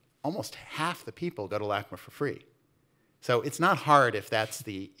is almost half the people go to LACMA for free. So it's not hard if that's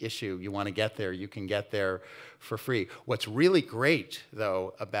the issue. You want to get there, you can get there for free. What's really great,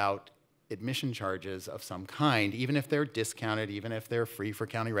 though, about admission charges of some kind, even if they're discounted, even if they're free for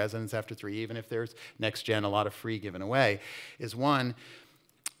county residents after 3, even if there's Next Gen, a lot of free given away, is one,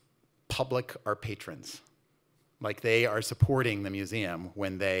 public are patrons. Like they are supporting the museum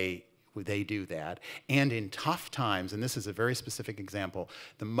when they do that. And in tough times, and this is a very specific example,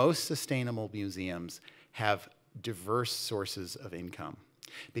 the most sustainable museums have diverse sources of income.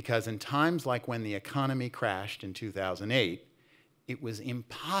 Because in times like when the economy crashed in 2008, it was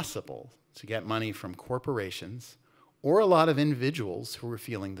impossible to get money from corporations or a lot of individuals who were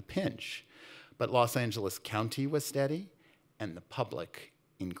feeling the pinch. But Los Angeles County was steady, and the public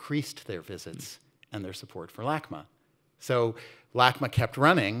increased their visits and their support for LACMA. So LACMA kept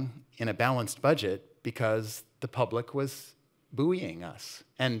running in a balanced budget because the public was buoying us.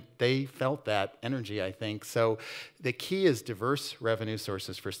 And they felt that energy, I think. So the key is diverse revenue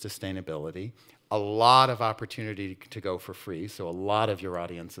sources for sustainability, a lot of opportunity to go for free, so a lot of your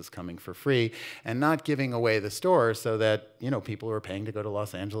audience is coming for free, and not giving away the store so that, you know, people who are paying to go to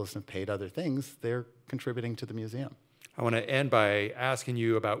Los Angeles and paid other things, they're contributing to the museum. I want to end by asking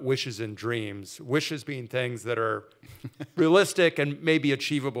you about wishes and dreams. Wishes being things that are realistic and maybe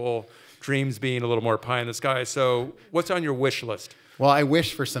achievable, dreams being a little more pie in the sky. So what's on your wish list? Well, I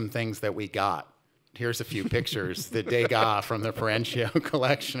wish for some things that we got. Here's a few pictures. The Degas from the Perenchio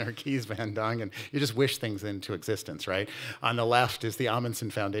collection or Keys Van Dongen. You just wish things into existence, right? On the left is the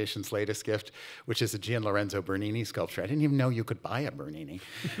Amundsen Foundation's latest gift, which is a Gian Lorenzo Bernini sculpture. I didn't even know you could buy a Bernini.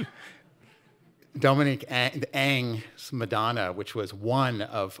 Dominique Ang's Madonna, which was one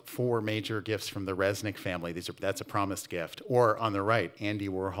of 4 major gifts from the Resnick family. That's a promised gift. Or on the right, Andy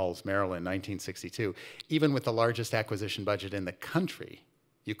Warhol's Marilyn, 1962. Even with the largest acquisition budget in the country,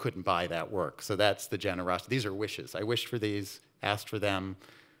 you couldn't buy that work. So that's the generosity. These are wishes. I wished for these, asked for them,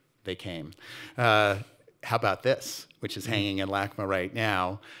 they came. How about this, which is hanging in LACMA right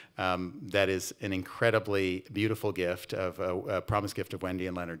now? That is an incredibly beautiful gift, of a promised gift of Wendy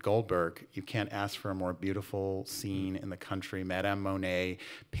and Leonard Goldberg. You can't ask for a more beautiful scene in the country. Madame Monet,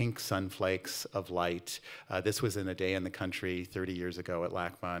 pink sunflakes of light. This was in a day in the country 30 years ago at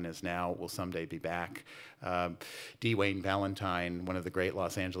LACMA and is now, will someday be back. D. Wayne Valentine, one of the great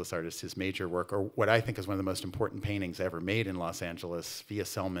Los Angeles artists, his major work, or what I think is one of the most important paintings ever made in Los Angeles, Via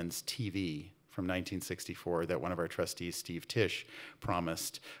Selman's TV from 1964 that one of our trustees, Steve Tisch,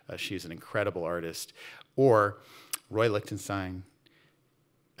 promised. She's an incredible artist. Or Roy Lichtenstein,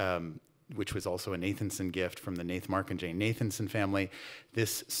 which was also a Nathanson gift from the Mark and Jane Nathanson family.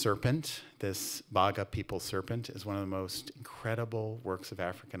 This serpent, this Baga people serpent, is one of the most incredible works of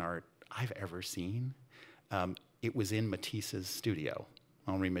African art I've ever seen. It was in Matisse's studio,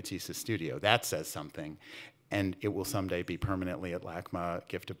 Henri Matisse's studio. That says something. And it will someday be permanently at LACMA,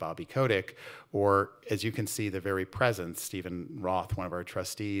 gift of Bobby Kotick. Or, as you can see, the very presence, Stephen Roth, one of our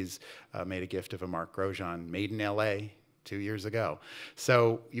trustees, made a gift of a Marc Grosjean, made in LA 2 years ago.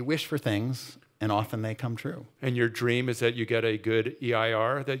 So you wish for things, and often they come true. And your dream is that you get a good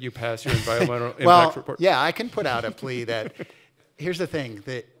EIR, that you pass your environmental impact well, report? Yeah, I can put out a plea that, here's the thing,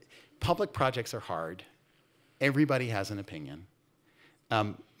 that public projects are hard. Everybody has an opinion.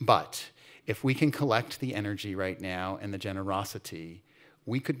 But if we can collect the energy right now and the generosity,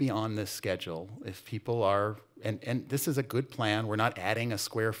 we could be on this schedule if people are, and this is a good plan. We're not adding a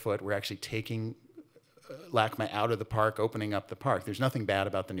square foot. We're actually taking LACMA out of the park, opening up the park. There's nothing bad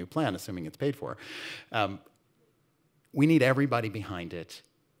about the new plan, assuming it's paid for. We need everybody behind it,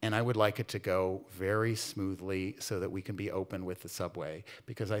 and I would like it to go very smoothly so that we can be open with the subway,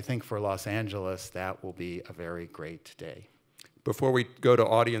 because I think for Los Angeles, that will be a very great day. Before we go to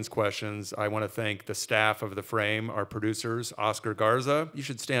audience questions, I want to thank the staff of The Frame, our producers, Oscar Garza. You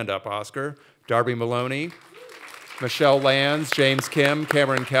should stand up, Oscar. Darby Maloney, Michelle Lands, James Kim,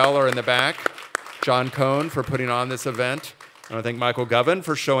 Cameron Keller in the back, John Cohn for putting on this event. I want to thank Michael Govan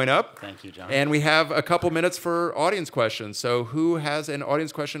for showing up. Thank you, John. And we have a couple minutes for audience questions. So who has an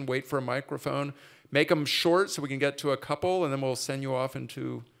audience question? Wait for a microphone. Make them short so we can get to a couple, and then we'll send you off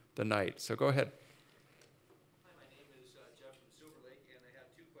into the night. So go ahead.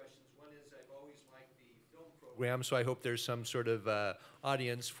 So I hope there's some sort of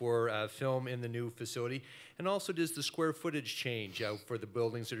audience for film in the new facility. And also, does the square footage change for the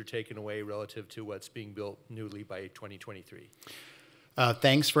buildings that are taken away relative to what's being built newly by 2023?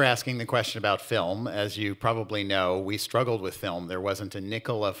 Thanks for asking the question about film. As you probably know, we struggled with film. There wasn't a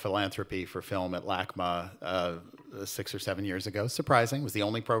nickel of philanthropy for film at LACMA 6 or 7 years ago. Surprising. It was the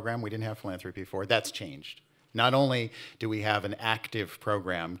only program we didn't have philanthropy for. That's changed. Not only do we have an active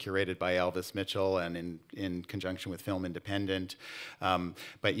program curated by Elvis Mitchell and in conjunction with Film Independent,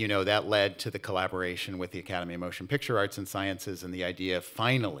 but you know, that led to the collaboration with the Academy of Motion Picture Arts and Sciences and the idea of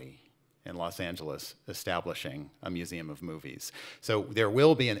finally in Los Angeles establishing a museum of movies. So there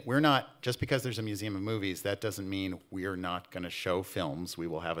will be, we're not, just because there's a museum of movies, that doesn't mean we're not going to show films. We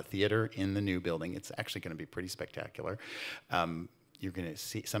will have a theater in the new building. It's actually going to be pretty spectacular. You're going to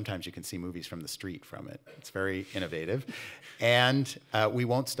see, sometimes you can see movies from the street from it. It's very innovative. And we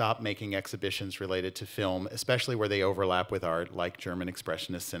won't stop making exhibitions related to film, especially where they overlap with art, like German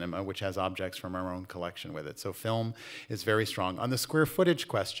Expressionist cinema, which has objects from our own collection with it. So film is very strong. On the square footage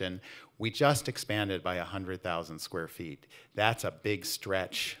question, we just expanded by 100,000 square feet. That's a big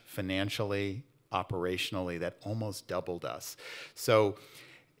stretch financially, operationally, that almost doubled us. So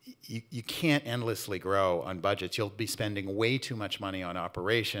you can't endlessly grow on budgets. You'll be spending way too much money on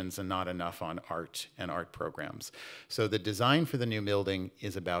operations and not enough on art and art programs. So the design for the new building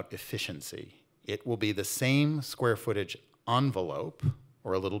is about efficiency. It will be the same square footage envelope,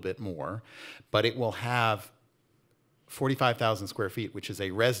 or a little bit more, but it will have 45,000 square feet, which is a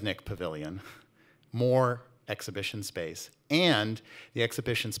Resnick pavilion, more exhibition space. And the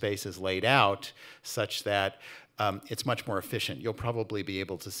exhibition space is laid out such that it's much more efficient. You'll probably be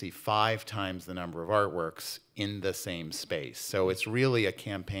able to see 5 times the number of artworks in the same space. So it's really a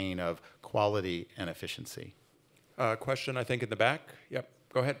campaign of quality and efficiency. Question, I think, in the back. Yep,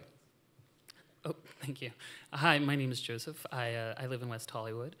 go ahead. Oh, thank you. Hi, my name is Joseph. I live in West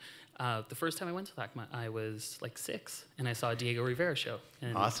Hollywood. The first time I went to LACMA, I was like 6, and I saw a Diego Rivera show.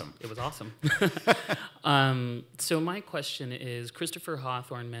 And awesome. It was awesome. So my question is, Christopher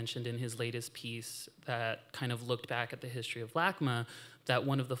Hawthorne mentioned in his latest piece that kind of looked back at the history of LACMA, that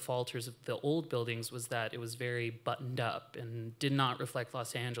one of the falters of the old buildings was that it was very buttoned up and did not reflect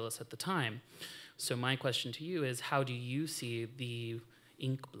Los Angeles at the time. So my question to you is, how do you see the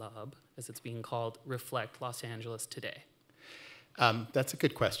ink blob, as it's being called, reflect Los Angeles today? That's a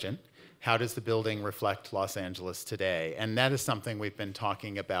good question. How does the building reflect Los Angeles today? And that is something we've been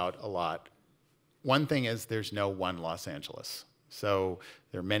talking about a lot. One thing is there's no one Los Angeles. So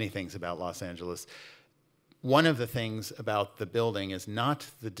there are many things about Los Angeles. One of the things about the building is not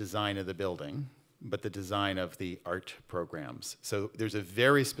the design of the building, but the design of the art programs. So there's a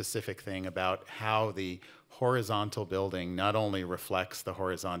very specific thing about how the horizontal building not only reflects the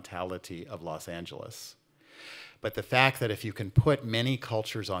horizontality of Los Angeles, But the fact that if you can put many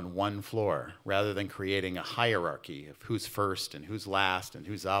cultures on one floor, rather than creating a hierarchy of who's first and who's last and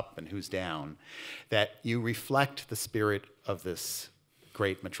who's up and who's down, that you reflect the spirit of this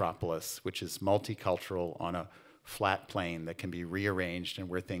great metropolis, which is multicultural on a flat plane that can be rearranged and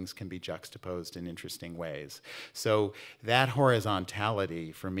where things can be juxtaposed in interesting ways. So that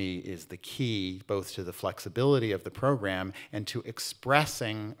horizontality for me is the key both to the flexibility of the program and to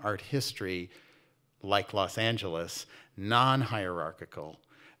expressing art history like Los Angeles, non-hierarchical,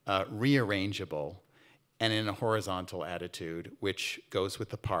 rearrangeable, and in a horizontal attitude, which goes with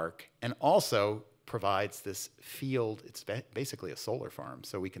the park, and also provides this field. It's basically a solar farm,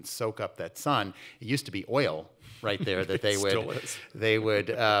 so we can soak up that sun. It used to be oil right there that they would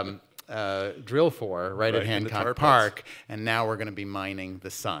drill for right at Hancock Park, and now we're going to be mining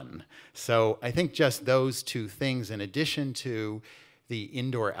the sun. So I think just those two things, in addition to the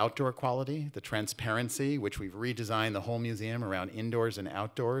indoor-outdoor quality, the transparency, which we've redesigned the whole museum around indoors and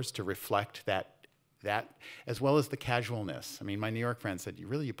outdoors to reflect that, as well as the casualness. I mean, my New York friend said,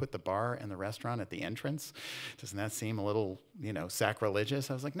 you put the bar and the restaurant at the entrance? Doesn't that seem a little, sacrilegious?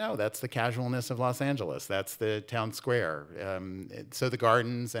 I was like, no, that's the casualness of Los Angeles. That's the town square. So the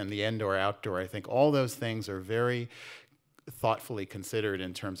gardens and the indoor-outdoor, I think all those things are very thoughtfully considered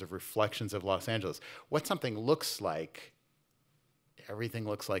in terms of reflections of Los Angeles. What something looks like, everything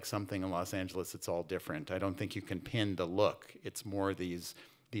looks like something in Los Angeles. It's all different. I don't think you can pin the look. It's more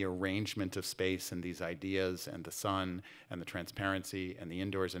the arrangement of space and these ideas and the sun and the transparency and the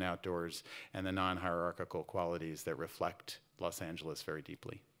indoors and outdoors and the non-hierarchical qualities that reflect Los Angeles very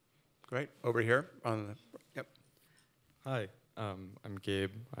deeply. Great. Over here on the, yep. Hi, I'm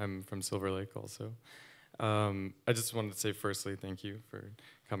Gabe. I'm from Silver Lake also. I just wanted to say firstly, thank you for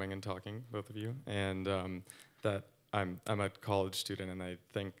coming and talking, both of you, and that I'm a college student, and I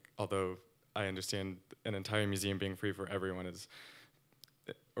think, although I understand an entire museum being free for everyone is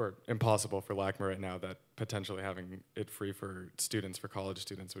or impossible for LACMA right now, that potentially having it free for students, for college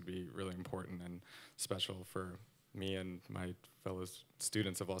students, would be really important and special for me and my fellow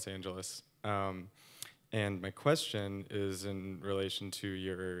students of Los Angeles. And my question is in relation to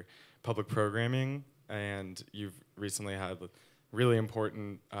your public programming, and you've recently had really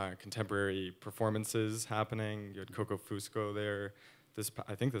important contemporary performances happening. You had Coco Fusco there,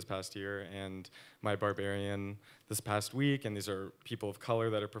 I think this past year, and My Barbarian this past week, and these are people of color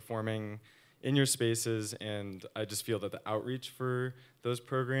that are performing in your spaces, and I just feel that the outreach for those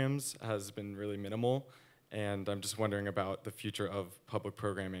programs has been really minimal, and I'm just wondering about the future of public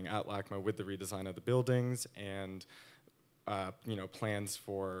programming at LACMA with the redesign of the buildings and plans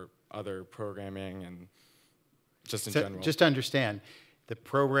for other programming and just in general. Just to understand, the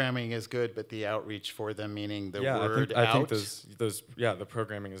programming is good, but the outreach for them, meaning the word out? I think the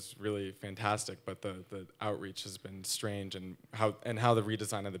programming is really fantastic, but the outreach has been strange, and how the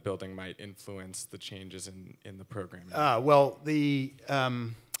redesign of the building might influence the changes in the programming.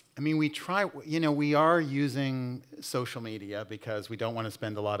 We try, we are using social media because we don't want to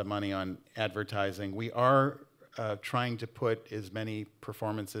spend a lot of money on advertising. We are trying to put as many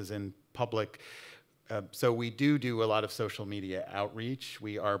performances in public. So we do a lot of social media outreach.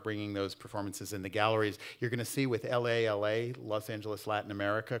 We are bringing those performances in the galleries. You're going to see with LA, Los Angeles, Latin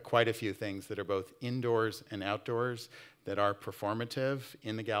America, quite a few things that are both indoors and outdoors that are performative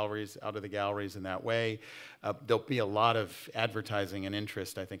in the galleries, out of the galleries in that way. There'll be a lot of advertising and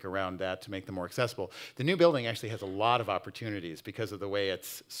interest, I think, around that to make them more accessible. The new building actually has a lot of opportunities because of the way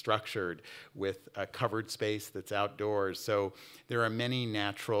it's structured with a covered space that's outdoors. So there are many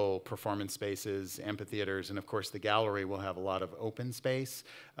natural performance spaces, amphitheaters, and of course the gallery will have a lot of open space.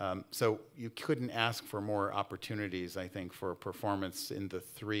 So you couldn't ask for more opportunities, I think, for performance in the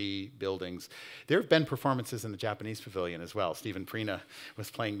three buildings. There have been performances in the Japanese pavilion as well. Stephen Prina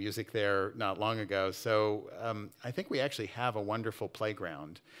was playing music there not long ago. So I think we actually have a wonderful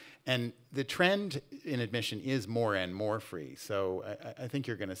playground. And the trend in admission is more and more free. So I think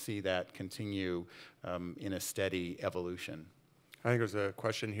you're going to see that continue in a steady evolution. I think there's a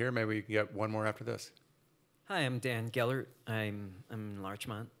question here. Maybe we can get one more after this. Hi, I'm Dan Gellert. I'm in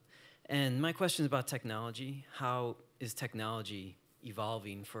Larchmont. And my question is about technology. How is technology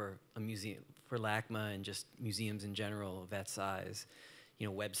evolving for a museum, for LACMA and just museums in general of that size?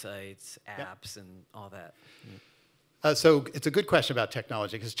 Websites, apps, and all that. So it's a good question about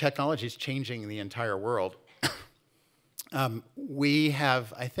technology, because technology is changing the entire world. I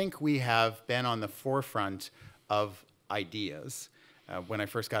think we have been on the forefront of ideas. When I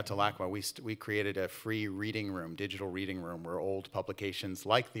first got to LACMA, we created a free reading room, digital reading room, where old publications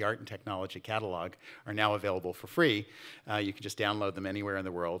like the Art and Technology Catalog are now available for free. You can just download them anywhere in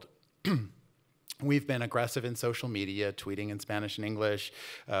the world. We've been aggressive in social media, tweeting in Spanish and English,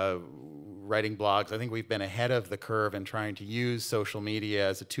 writing blogs. I think we've been ahead of the curve in trying to use social media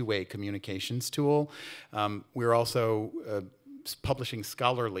as a two-way communications tool. We're also publishing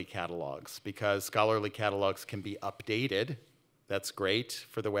scholarly catalogs, because scholarly catalogs can be updated. That's great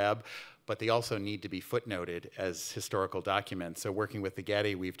for the web, but they also need to be footnoted as historical documents. So working with the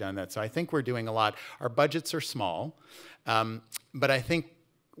Getty, we've done that. So I think we're doing a lot. Our budgets are small, but I think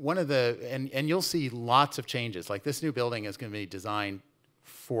one of the, and you'll see lots of changes. Like this new building is going to be designed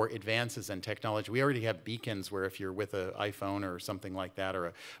for advances in technology. We already have beacons where if you're with an iPhone or something like that, or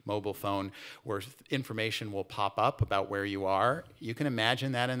a mobile phone, where information will pop up about where you are. You can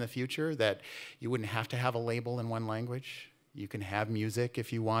imagine that in the future, that you wouldn't have to have a label in one language. You can have music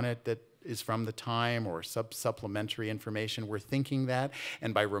if you want it that is from the time, or supplementary information. We're thinking that,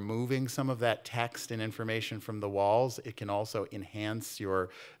 and by removing some of that text and information from the walls, it can also enhance your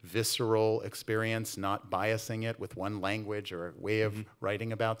visceral experience, not biasing it with one language or a way of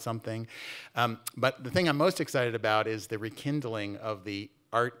writing about something. But the thing I'm most excited about is the rekindling of the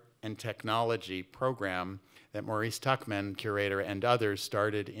art and technology program that Maurice Tuckman, curator, and others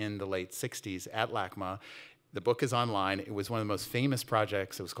started in the late 60s at LACMA. The book is online. It was one of the most famous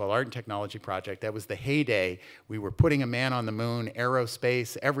projects. It was called Art and Technology Project. That was the heyday. We were putting a man on the moon,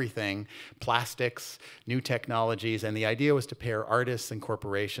 aerospace, everything, plastics, new technologies. And the idea was to pair artists and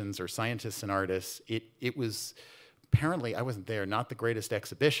corporations, or scientists and artists. It was, apparently, I wasn't there, not the greatest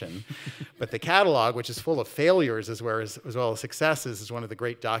exhibition. But the catalog, which is full of failures as well as successes, is one of the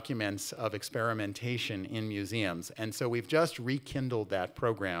great documents of experimentation in museums. And so we've just rekindled that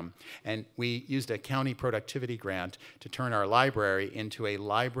program. And we used a county productivity grant to turn our library into a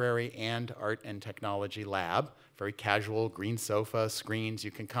library and art and technology lab. Very casual, green sofa, screens. You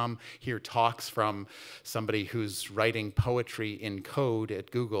can come hear talks from somebody who's writing poetry in code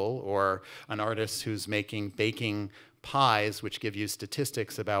at Google, or an artist who's baking pies, which give you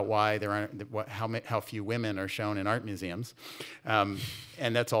statistics about why there aren't, how few women are shown in art museums. And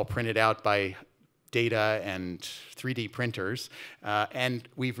that's all printed out by data and 3D printers. And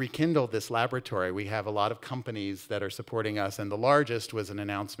we've rekindled this laboratory. We have a lot of companies that are supporting us, and the largest was an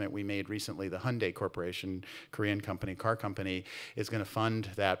announcement we made recently. The Hyundai Corporation, Korean company, car company, is going to fund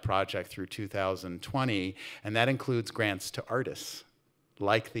that project through 2020, and that includes grants to artists,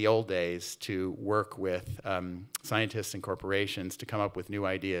 like the old days, to work with scientists and corporations to come up with new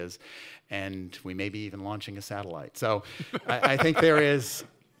ideas, and we may be even launching a satellite. So I think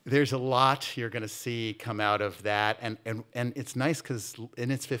there's a lot you're going to see come out of that, and it's nice because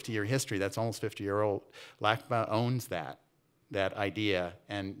in its 50-year history, that's almost 50-year-old, LACMA owns that idea,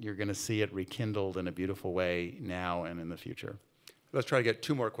 and you're going to see it rekindled in a beautiful way now and in the future. Let's try to get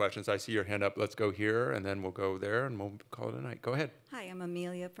two more questions. I see your hand up. Let's go here, and then we'll go there, and we'll call it a night. Go ahead. Hi, I'm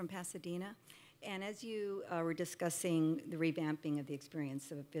Amelia from Pasadena. And as you were discussing the revamping of the experience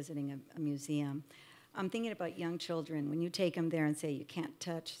of visiting a museum, I'm thinking about young children. When you take them there and say, you can't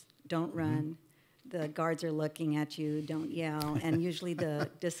touch, don't run, the guards are looking at you, don't yell, and usually the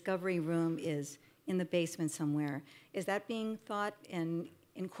discovery room is in the basement somewhere. Is that being thought and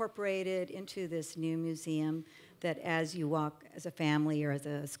incorporated into this new museum, that as you walk as a family or as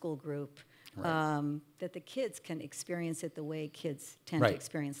a school group, that the kids can experience it the way kids tend to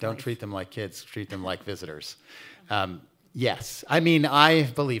experience life? Don't treat them like kids, treat them like visitors. Yes, I mean, I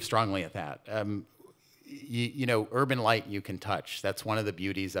believe strongly at that. You know, urban light you can touch. That's one of the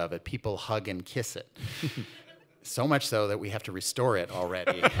beauties of it. People hug and kiss it. So much so that we have to restore it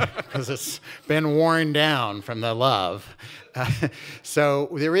already because it's been worn down from the love. So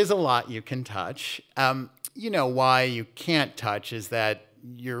there is a lot you can touch. You know, why you can't touch is that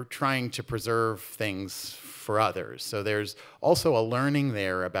you're trying to preserve things for others. So there's also a learning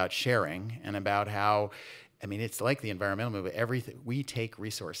there about sharing and about how, I mean, it's like the environmental movement. Everything, we take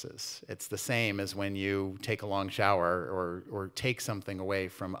resources. It's the same as when you take a long shower or take something away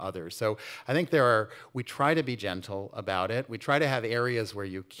from others. So I think we try to be gentle about it. We try to have areas where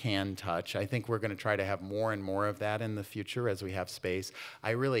you can touch. I think we're going to try to have more and more of that in the future as we have space.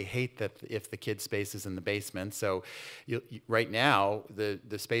 I really hate that if the kids' space is in the basement. So right now, the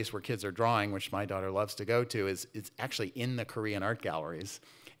space where kids are drawing, which my daughter loves to go to, is actually in the Korean art galleries.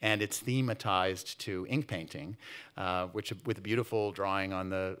 And it's thematized to ink painting, with a beautiful drawing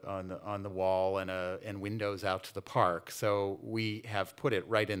on the wall and windows out to the park. So we have put it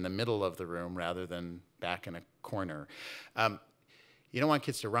right in the middle of the room rather than back in a corner. You don't want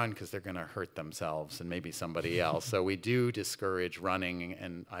kids to run because they're going to hurt themselves and maybe somebody else. So we do discourage running,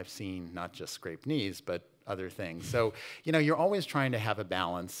 and I've seen not just scraped knees, but other things. So, you know, you're always trying to have a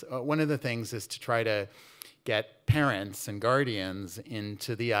balance. One of the things is to try to get parents and guardians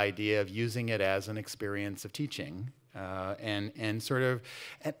into the idea of using it as an experience of teaching. And sort of,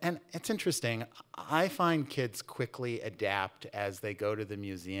 and it's interesting, I find kids quickly adapt as they go to the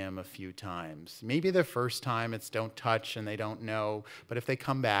museum a few times. Maybe the first time it's don't touch and they don't know, but if they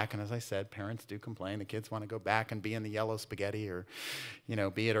come back, and as I said, parents do complain, the kids want to go back and be in the yellow spaghetti or, you know,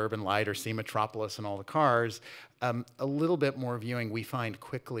 be at Urban Light or see Metropolis and all the cars. A little bit more viewing, we find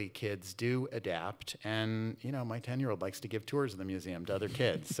quickly kids do adapt. And, you know, my 10-year-old likes to give tours of the museum to other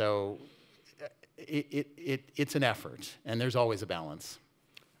kids. So it's an effort, and there's always a balance.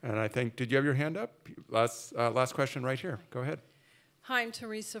 And I think, did you have your hand up? Last question right here. Go ahead. Hi, I'm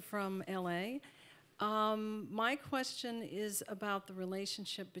Teresa from LA. My question is about the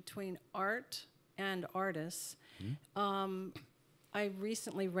relationship between art and artists. Mm-hmm. I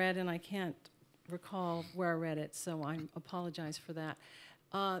recently read, and I can't recall where I read it, so I apologize for that,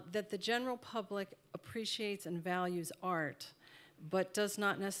 that the general public appreciates and values art, but does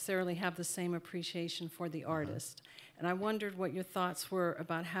not necessarily have the same appreciation for the artist. And I wondered what your thoughts were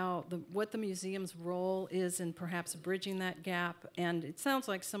about how what the museum's role is in perhaps bridging that gap. And it sounds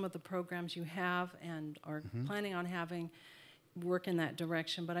like some of the programs you have and are planning on having work in that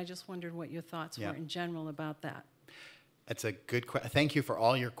direction, but I just wondered what your thoughts were in general about that. That's a good question. Thank you for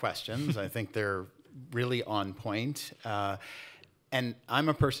all your questions. I think they're really on point. And I'm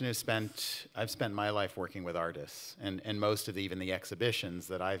a person I've spent my life working with artists, and most of even the exhibitions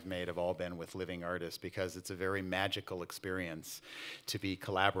that I've made have all been with living artists, because it's a very magical experience to be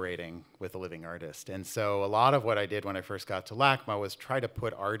collaborating with a living artist. And so a lot of what I did when I first got to LACMA was try to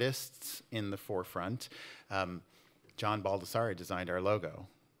put artists in the forefront. John Baldessari designed our logo.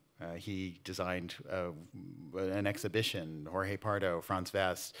 He designed an exhibition. Jorge Pardo, Franz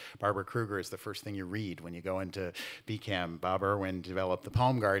Vest, Barbara Kruger is the first thing you read when you go into BCAM. Bob Irwin developed the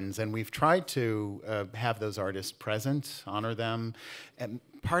Palm Gardens, and we've tried to have those artists present, honor them. And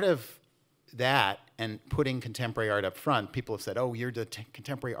part of that and putting contemporary art up front, people have said, oh, you're the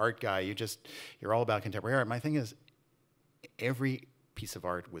contemporary art guy, you're all about contemporary art. My thing is, every piece of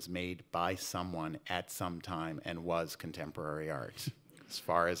art was made by someone at some time and was contemporary art, as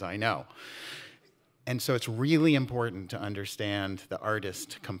far as I know. And so it's really important to understand the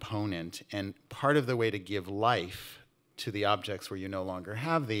artist component, and part of the way to give life to the objects where you no longer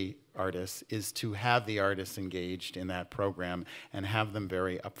have the artists is to have the artists engaged in that program and have them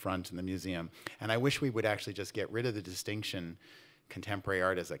very upfront in the museum. And I wish we would actually just get rid of the distinction, contemporary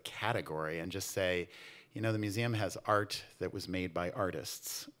art as a category, and just say, you know, the museum has art that was made by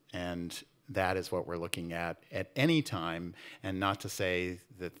artists, and that is what we're looking at any time, and not to say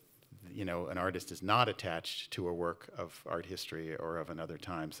that, you know, an artist is not attached to a work of art history or of another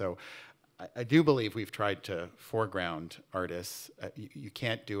time. So I do believe we've tried to foreground artists. You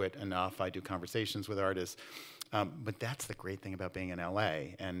can't do it enough. I do conversations with artists. But that's the great thing about being in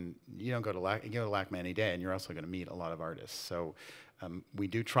LA. And you don't go to LACMA any day, and you're also going to meet a lot of artists. So we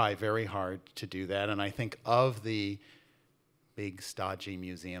do try very hard to do that. And I think of the big, stodgy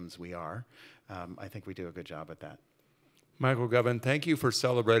museums we are, I think we do a good job at that. Michael Govan, thank you for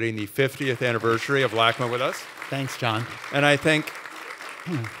celebrating the 50th anniversary of LACMA with us. Thanks, John. And I think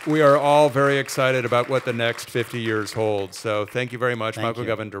we are all very excited about what the next 50 years hold. So thank you very much, Michael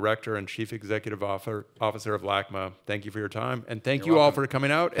Govan, Director and Chief Executive Officer of LACMA. Thank you for your time. And thank you all for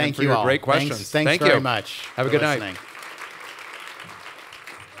coming out and for your great questions. Thanks very much. Have a good night.